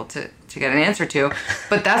painful to get an answer to.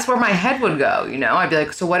 But that's where my head would go, you know? I'd be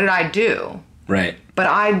like, so what did I do? Right. But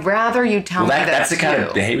I'd rather you tell me that's the kind you.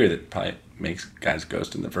 of behavior that probably makes guys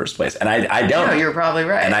ghost in the first place. And I don't. No, you're probably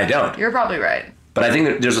right. And I don't. You're probably right. But I think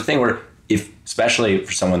that there's a thing where especially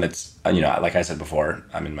for someone that's, you know, like I said before,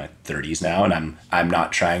 I'm in my 30s now, and I'm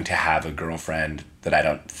not trying to have a girlfriend that I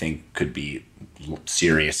don't think could be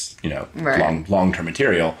serious, you know, long-term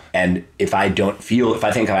material. And if I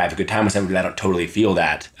think I have a good time with somebody, I don't totally feel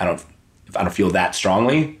that. If I don't feel that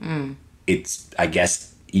strongly, it's, I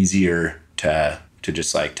guess, easier to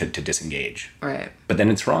just like to disengage. Right. But then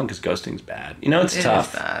it's wrong because ghosting's bad. You know, it's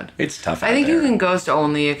tough. It is bad. It's tough. I think out there. you can ghost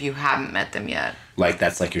only if you haven't met them yet. Like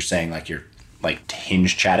that's like you're saying, like you're like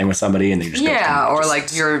Hinge chatting with somebody and they just or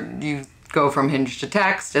like you go from Hinge to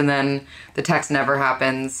text and then the text never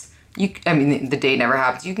happens. The date never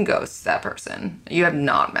happens. You can ghost that person. You have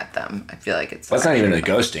not met them. I feel like it's... That's not even really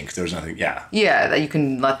ghosting because there was nothing... Yeah. Yeah, that you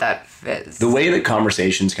can let that fizz. The way that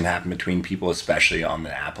conversations can happen between people, especially on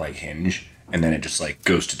the app like Hinge, and then it just like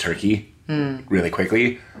goes to turkey really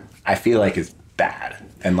quickly, I feel like is bad.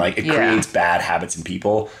 And like it creates bad habits in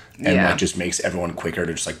people and like just makes everyone quicker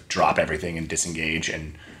to just like drop everything and disengage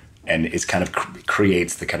and it's kind of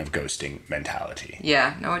creates the kind of ghosting mentality.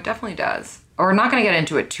 Yeah, no, it definitely does. We're not going to get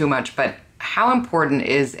into it too much, but how important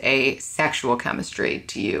is a sexual chemistry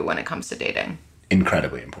to you when it comes to dating?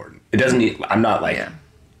 Incredibly important. It doesn't need, I'm not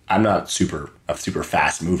a super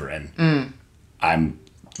fast mover and I'm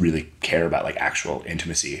really care about like actual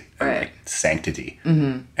intimacy and like sanctity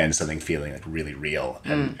and something feeling like really real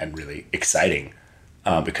and really exciting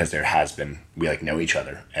because we like know each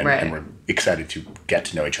other and we're excited to get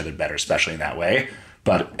to know each other better, especially in that way.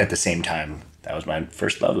 But at the same time, that was my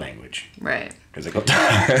first love language. Right.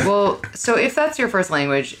 Well, so if that's your first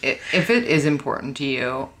language, if it is important to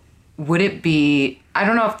you, would it be, I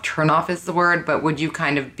don't know if turn off is the word, but would you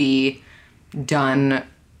kind of be done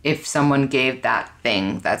if someone gave that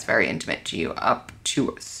thing that's very intimate to you up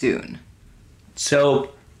too soon?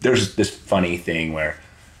 So there's this funny thing where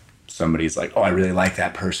somebody's like, oh, I really like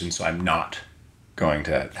that person, so I'm not going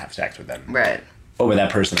to have sex with them. Right. Oh, but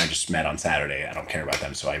that person I just met on Saturday, I don't care about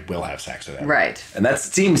them, so I will have sex with them. Right. And that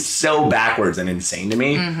seems so backwards and insane to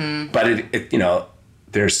me. Mm-hmm. But it, you know,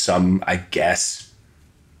 there's some, I guess,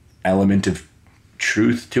 element of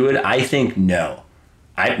truth to it. I think no.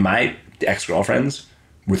 My ex-girlfriends,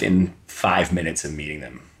 within 5 minutes of meeting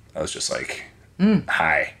them, I was just like,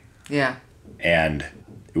 hi. Yeah. And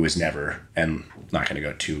it was never, and I'm not going to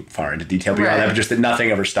go too far into detail beyond that, but just that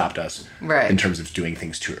nothing ever stopped us in terms of doing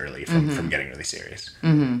things too early from getting really serious.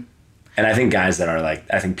 Mm-hmm. And I think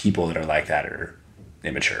people that are like that are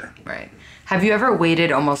immature. Right. Have you ever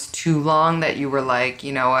waited almost too long that you were like,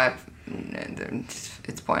 you know what,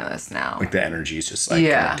 it's pointless now? Like the energy is just like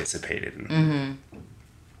kind of dissipated. And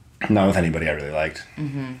not with anybody I really liked.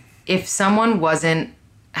 Mm-hmm. If someone wasn't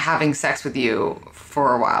having sex with you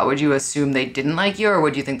for a while, would you assume they didn't like you, or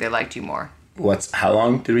would you think they liked you more? How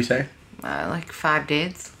long did we say? Like 5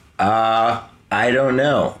 dates. I don't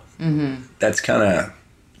know. Mm-hmm. That's kind of,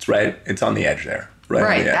 it's right. It's on the edge there.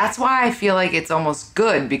 Right. That's why I feel like it's almost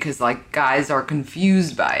good because like guys are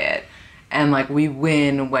confused by it. And like we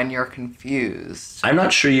win when you're confused. I'm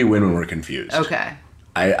not sure you win when we're confused. Okay.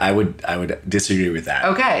 I would disagree with that.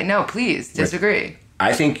 Okay. No, please disagree.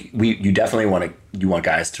 I think you definitely want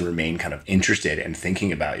guys to remain kind of interested and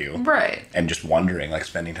thinking about you. Right. And just wondering, like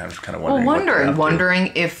spending time just kind of wondering. Well,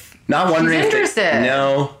 wondering if not wondering she's interested.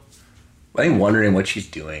 No. I think wondering what she's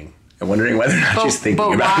doing and wondering whether or not she's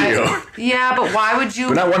thinking about you. Yeah, but why would you?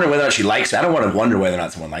 But not wondering whether or not she likes me. I don't want to wonder whether or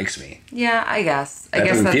not someone likes me. Yeah, I guess. I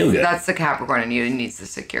guess that's the Capricorn in you. It needs the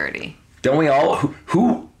security. Don't we all?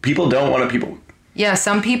 Who people don't want to people. Yeah,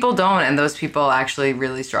 some people don't, and those people actually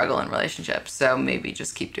really struggle in relationships. So maybe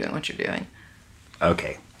just keep doing what you're doing.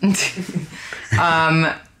 Okay.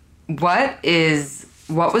 What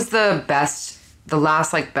was the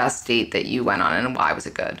last like best date that you went on, and why was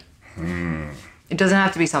it good? It doesn't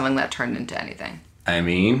have to be something that turned into anything. I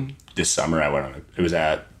mean, this summer I went on it was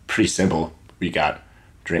pretty simple. We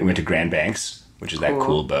went to Grand Banks, which is that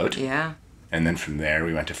cool boat. Yeah. And then from there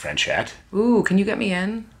we went to Frenchette. Ooh, can you get me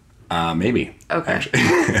in? Maybe. Okay.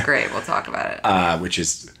 Great. We'll talk about it. Which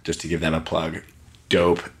is, just to give them a plug,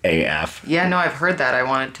 dope AF. Yeah, no, I've heard that. I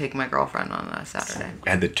want to take my girlfriend on a Saturday. I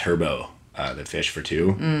had the turbo, the fish for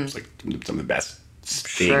two. It was like some of the best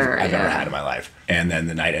things I've ever had in my life. And then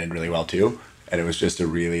the night ended really well too. And it was just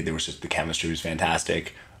the chemistry was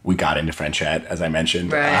fantastic. We got into Frenchette, as I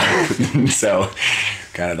mentioned. Right. So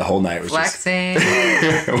kind of the whole night was flexing.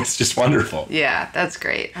 It was just wonderful. Yeah, that's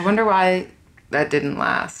great. I wonder why that didn't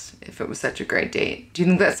last if it was such a great date. Do you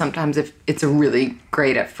think that sometimes if it's a really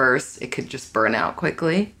great at first, it could just burn out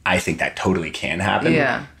quickly? I think that totally can happen.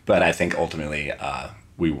 Yeah. But I think ultimately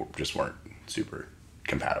we just weren't super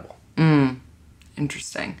compatible.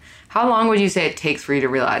 Interesting. How long would you say it takes for you to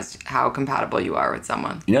realize how compatible you are with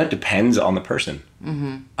someone? You know, it depends on the person.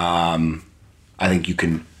 I think you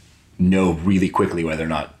can know really quickly whether or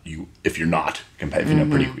not if you're not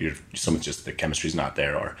competitive, someone's just, the chemistry's not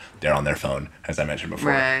there, or they're on their phone, as I mentioned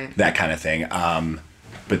before, that kind of thing.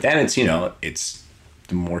 But then it's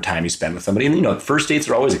the more time you spend with somebody, and first dates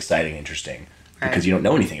are always exciting, interesting, because you don't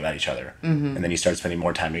know anything about each other, and then you start spending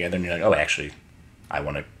more time together, and you're like, oh, actually, I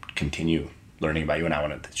want to continue learning about you, and I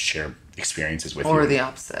want to share experiences with you. Or the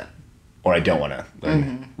opposite. Or I don't want to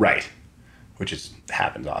learn. Right. Which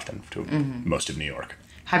happens often to most of New York.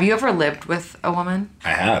 Have you ever lived with a woman? I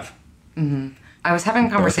have. I was having a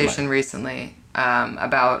conversation recently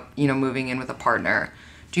about, moving in with a partner.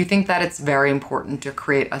 Do you think that it's very important to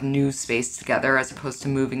create a new space together as opposed to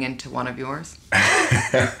moving into one of yours?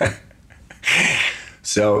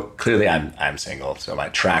 So clearly I'm single. So my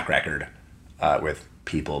track record with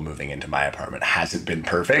people moving into my apartment hasn't been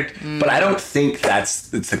perfect. But I don't think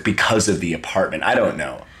it's like because of the apartment. I don't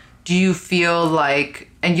know. Do you feel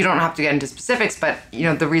like, and you don't have to get into specifics, but,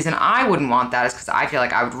 the reason I wouldn't want that is because I feel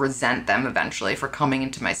like I would resent them eventually for coming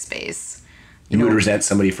into my space. You would resent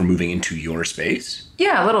somebody for moving into your space?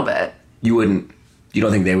 Yeah, a little bit. You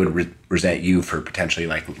don't think they would resent you for potentially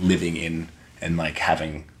like living in and like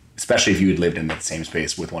having, especially if you had lived in the same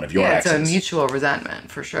space with one of your exes? Yeah, it's a mutual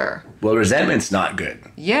resentment for sure. Well, resentment's not good.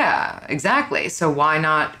 Yeah, exactly. So why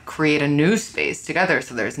not create a new space together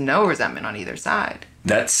so there's no resentment on either side?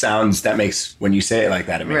 That makes, when you say it like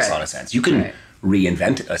that, it makes a lot of sense. You can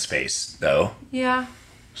reinvent a space, though. Yeah.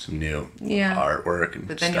 Some new artwork and stuff.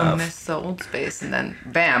 But then you'll miss the old space, and then,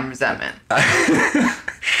 bam, resentment.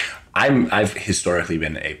 I've historically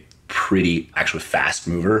been a pretty, actually fast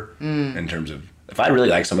mover in terms of, if I really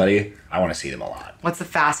like somebody, I want to see them a lot. What's the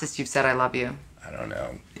fastest you've said I love you? I don't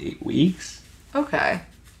know, 8 weeks? Okay.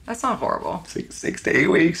 That's not horrible. 6 to 8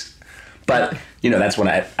 weeks. But, that's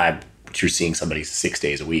when you're seeing somebody 6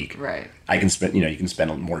 days a week. Right. I can spend, you can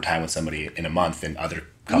spend more time with somebody in a month than other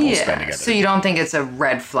couples spend together. So you don't think it's a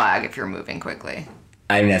red flag if you're moving quickly?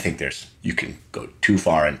 I mean, I think you can go too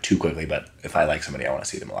far and too quickly, but if I like somebody, I want to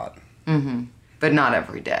see them a lot. Mm-hmm. But not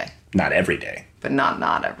every day. Not every day. But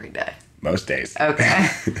not every day. Most days. Okay.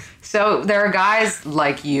 So there are guys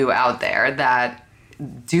like you out there that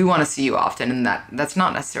do want to see you often, and that's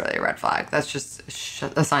not necessarily a red flag. That's just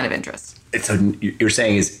a sign of interest. You're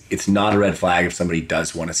saying it's not a red flag if somebody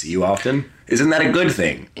does want to see you often? Isn't that a good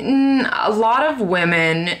thing? A lot of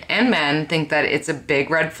women and men think that it's a big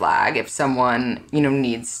red flag if someone,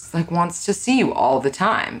 wants to see you all the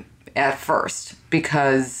time at first,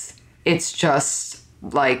 because it's just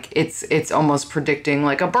like, it's almost predicting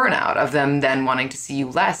like a burnout of them then wanting to see you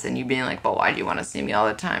less and you being like, well, why do you want to see me all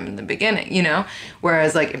the time in the beginning,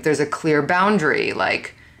 Whereas like if there's a clear boundary,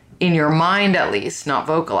 like in your mind at least, not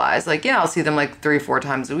vocalized, like, yeah, I'll see them like 3-4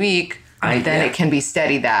 times a week, it can be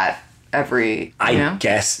steady that every, I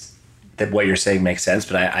guess that what you're saying makes sense,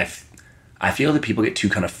 but I feel that people get too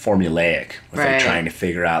kind of formulaic with like trying to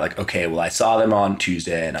figure out like, okay, well, I saw them on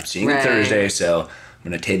Tuesday and I'm seeing them Thursday, so I'm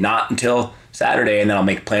going to take not until Saturday, and then I'll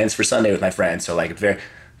make plans for Sunday with my friends. So like,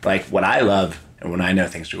 what I love and when I know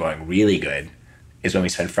things are going really good is when we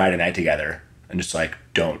spend Friday night together and just like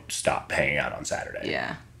don't stop hanging out on Saturday.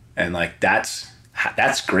 Yeah. And like that's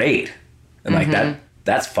great, and like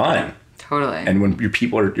that's fun. Totally. And when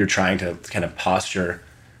you're trying to kind of posture,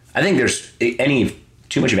 I think there's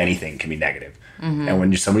too much of anything can be negative. And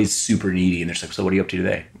when somebody's super needy and they're like, so what are you up to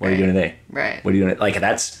today? What are you doing today? Right. What are you doing? Like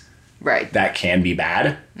that's right. That can be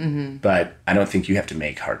bad. But I don't think you have to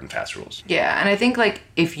make hard and fast rules. Yeah, and I think like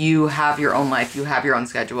if you have your own life, you have your own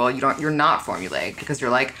schedule. You're not formulaic because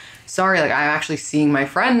you're like, sorry, like I'm actually seeing my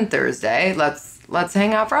friend Thursday. Let's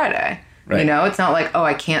hang out Friday. Right. It's not like, oh,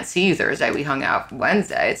 I can't see you Thursday. We hung out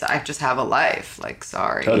Wednesday. I just have a life. Like,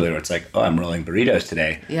 sorry. Totally. It's like, oh, I'm rolling burritos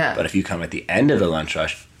today. Yeah. But if you come at the end of the lunch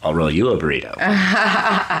rush, I'll roll you a burrito.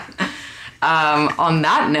 On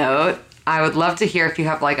that note, I would love to hear if you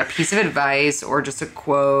have like a piece of advice or just a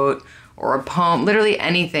quote or a poem, literally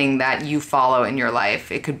anything that you follow in your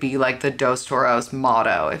life. It could be like the Dos Toros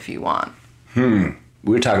motto if you want. We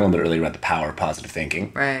were talking a little bit earlier about the power of positive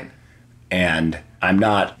thinking. Right. And I'm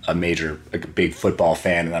not a big football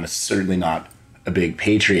fan, and I'm certainly not a big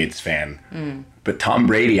Patriots fan. But Tom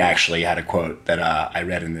Brady actually had a quote that I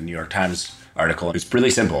read in the New York Times article. It was really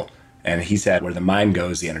simple. And he said, where the mind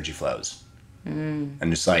goes, the energy flows. And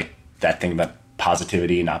just like that thing about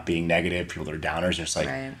positivity, not being negative, people that are downers, just like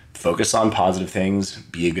focus on positive things,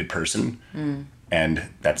 be a good person. And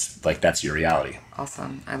that's your reality.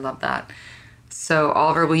 Awesome. I love that. So,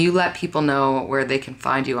 Oliver, will you let people know where they can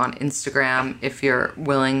find you on Instagram if you're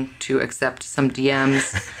willing to accept some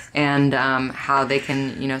DMs and how they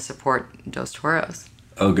can, support Dos Toros?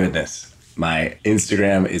 Oh, goodness. My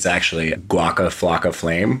Instagram is actually Guaca Flocka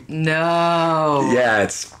Flame. No. Yeah,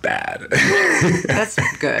 it's bad. That's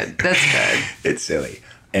good. That's good. It's silly.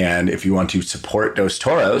 And if you want to support Dos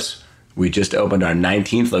Toros, we just opened our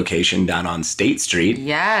 19th location down on State Street.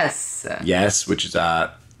 Yes. Yes, which is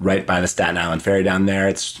right by the Staten Island Ferry down there.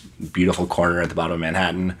 It's a beautiful corner at the bottom of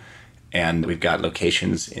Manhattan. And we've got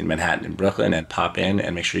locations in Manhattan and Brooklyn. And pop in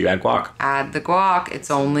and make sure you add guac. Add the guac. It's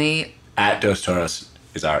only... At Dos Toros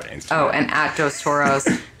is our Instagram. Oh, and at Dos Toros,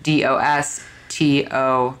 DOSTOROS.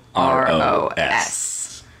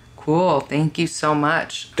 Cool. Thank you so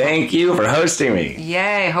much. Thank you for hosting me.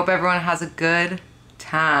 Yay. Hope everyone has a good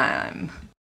time.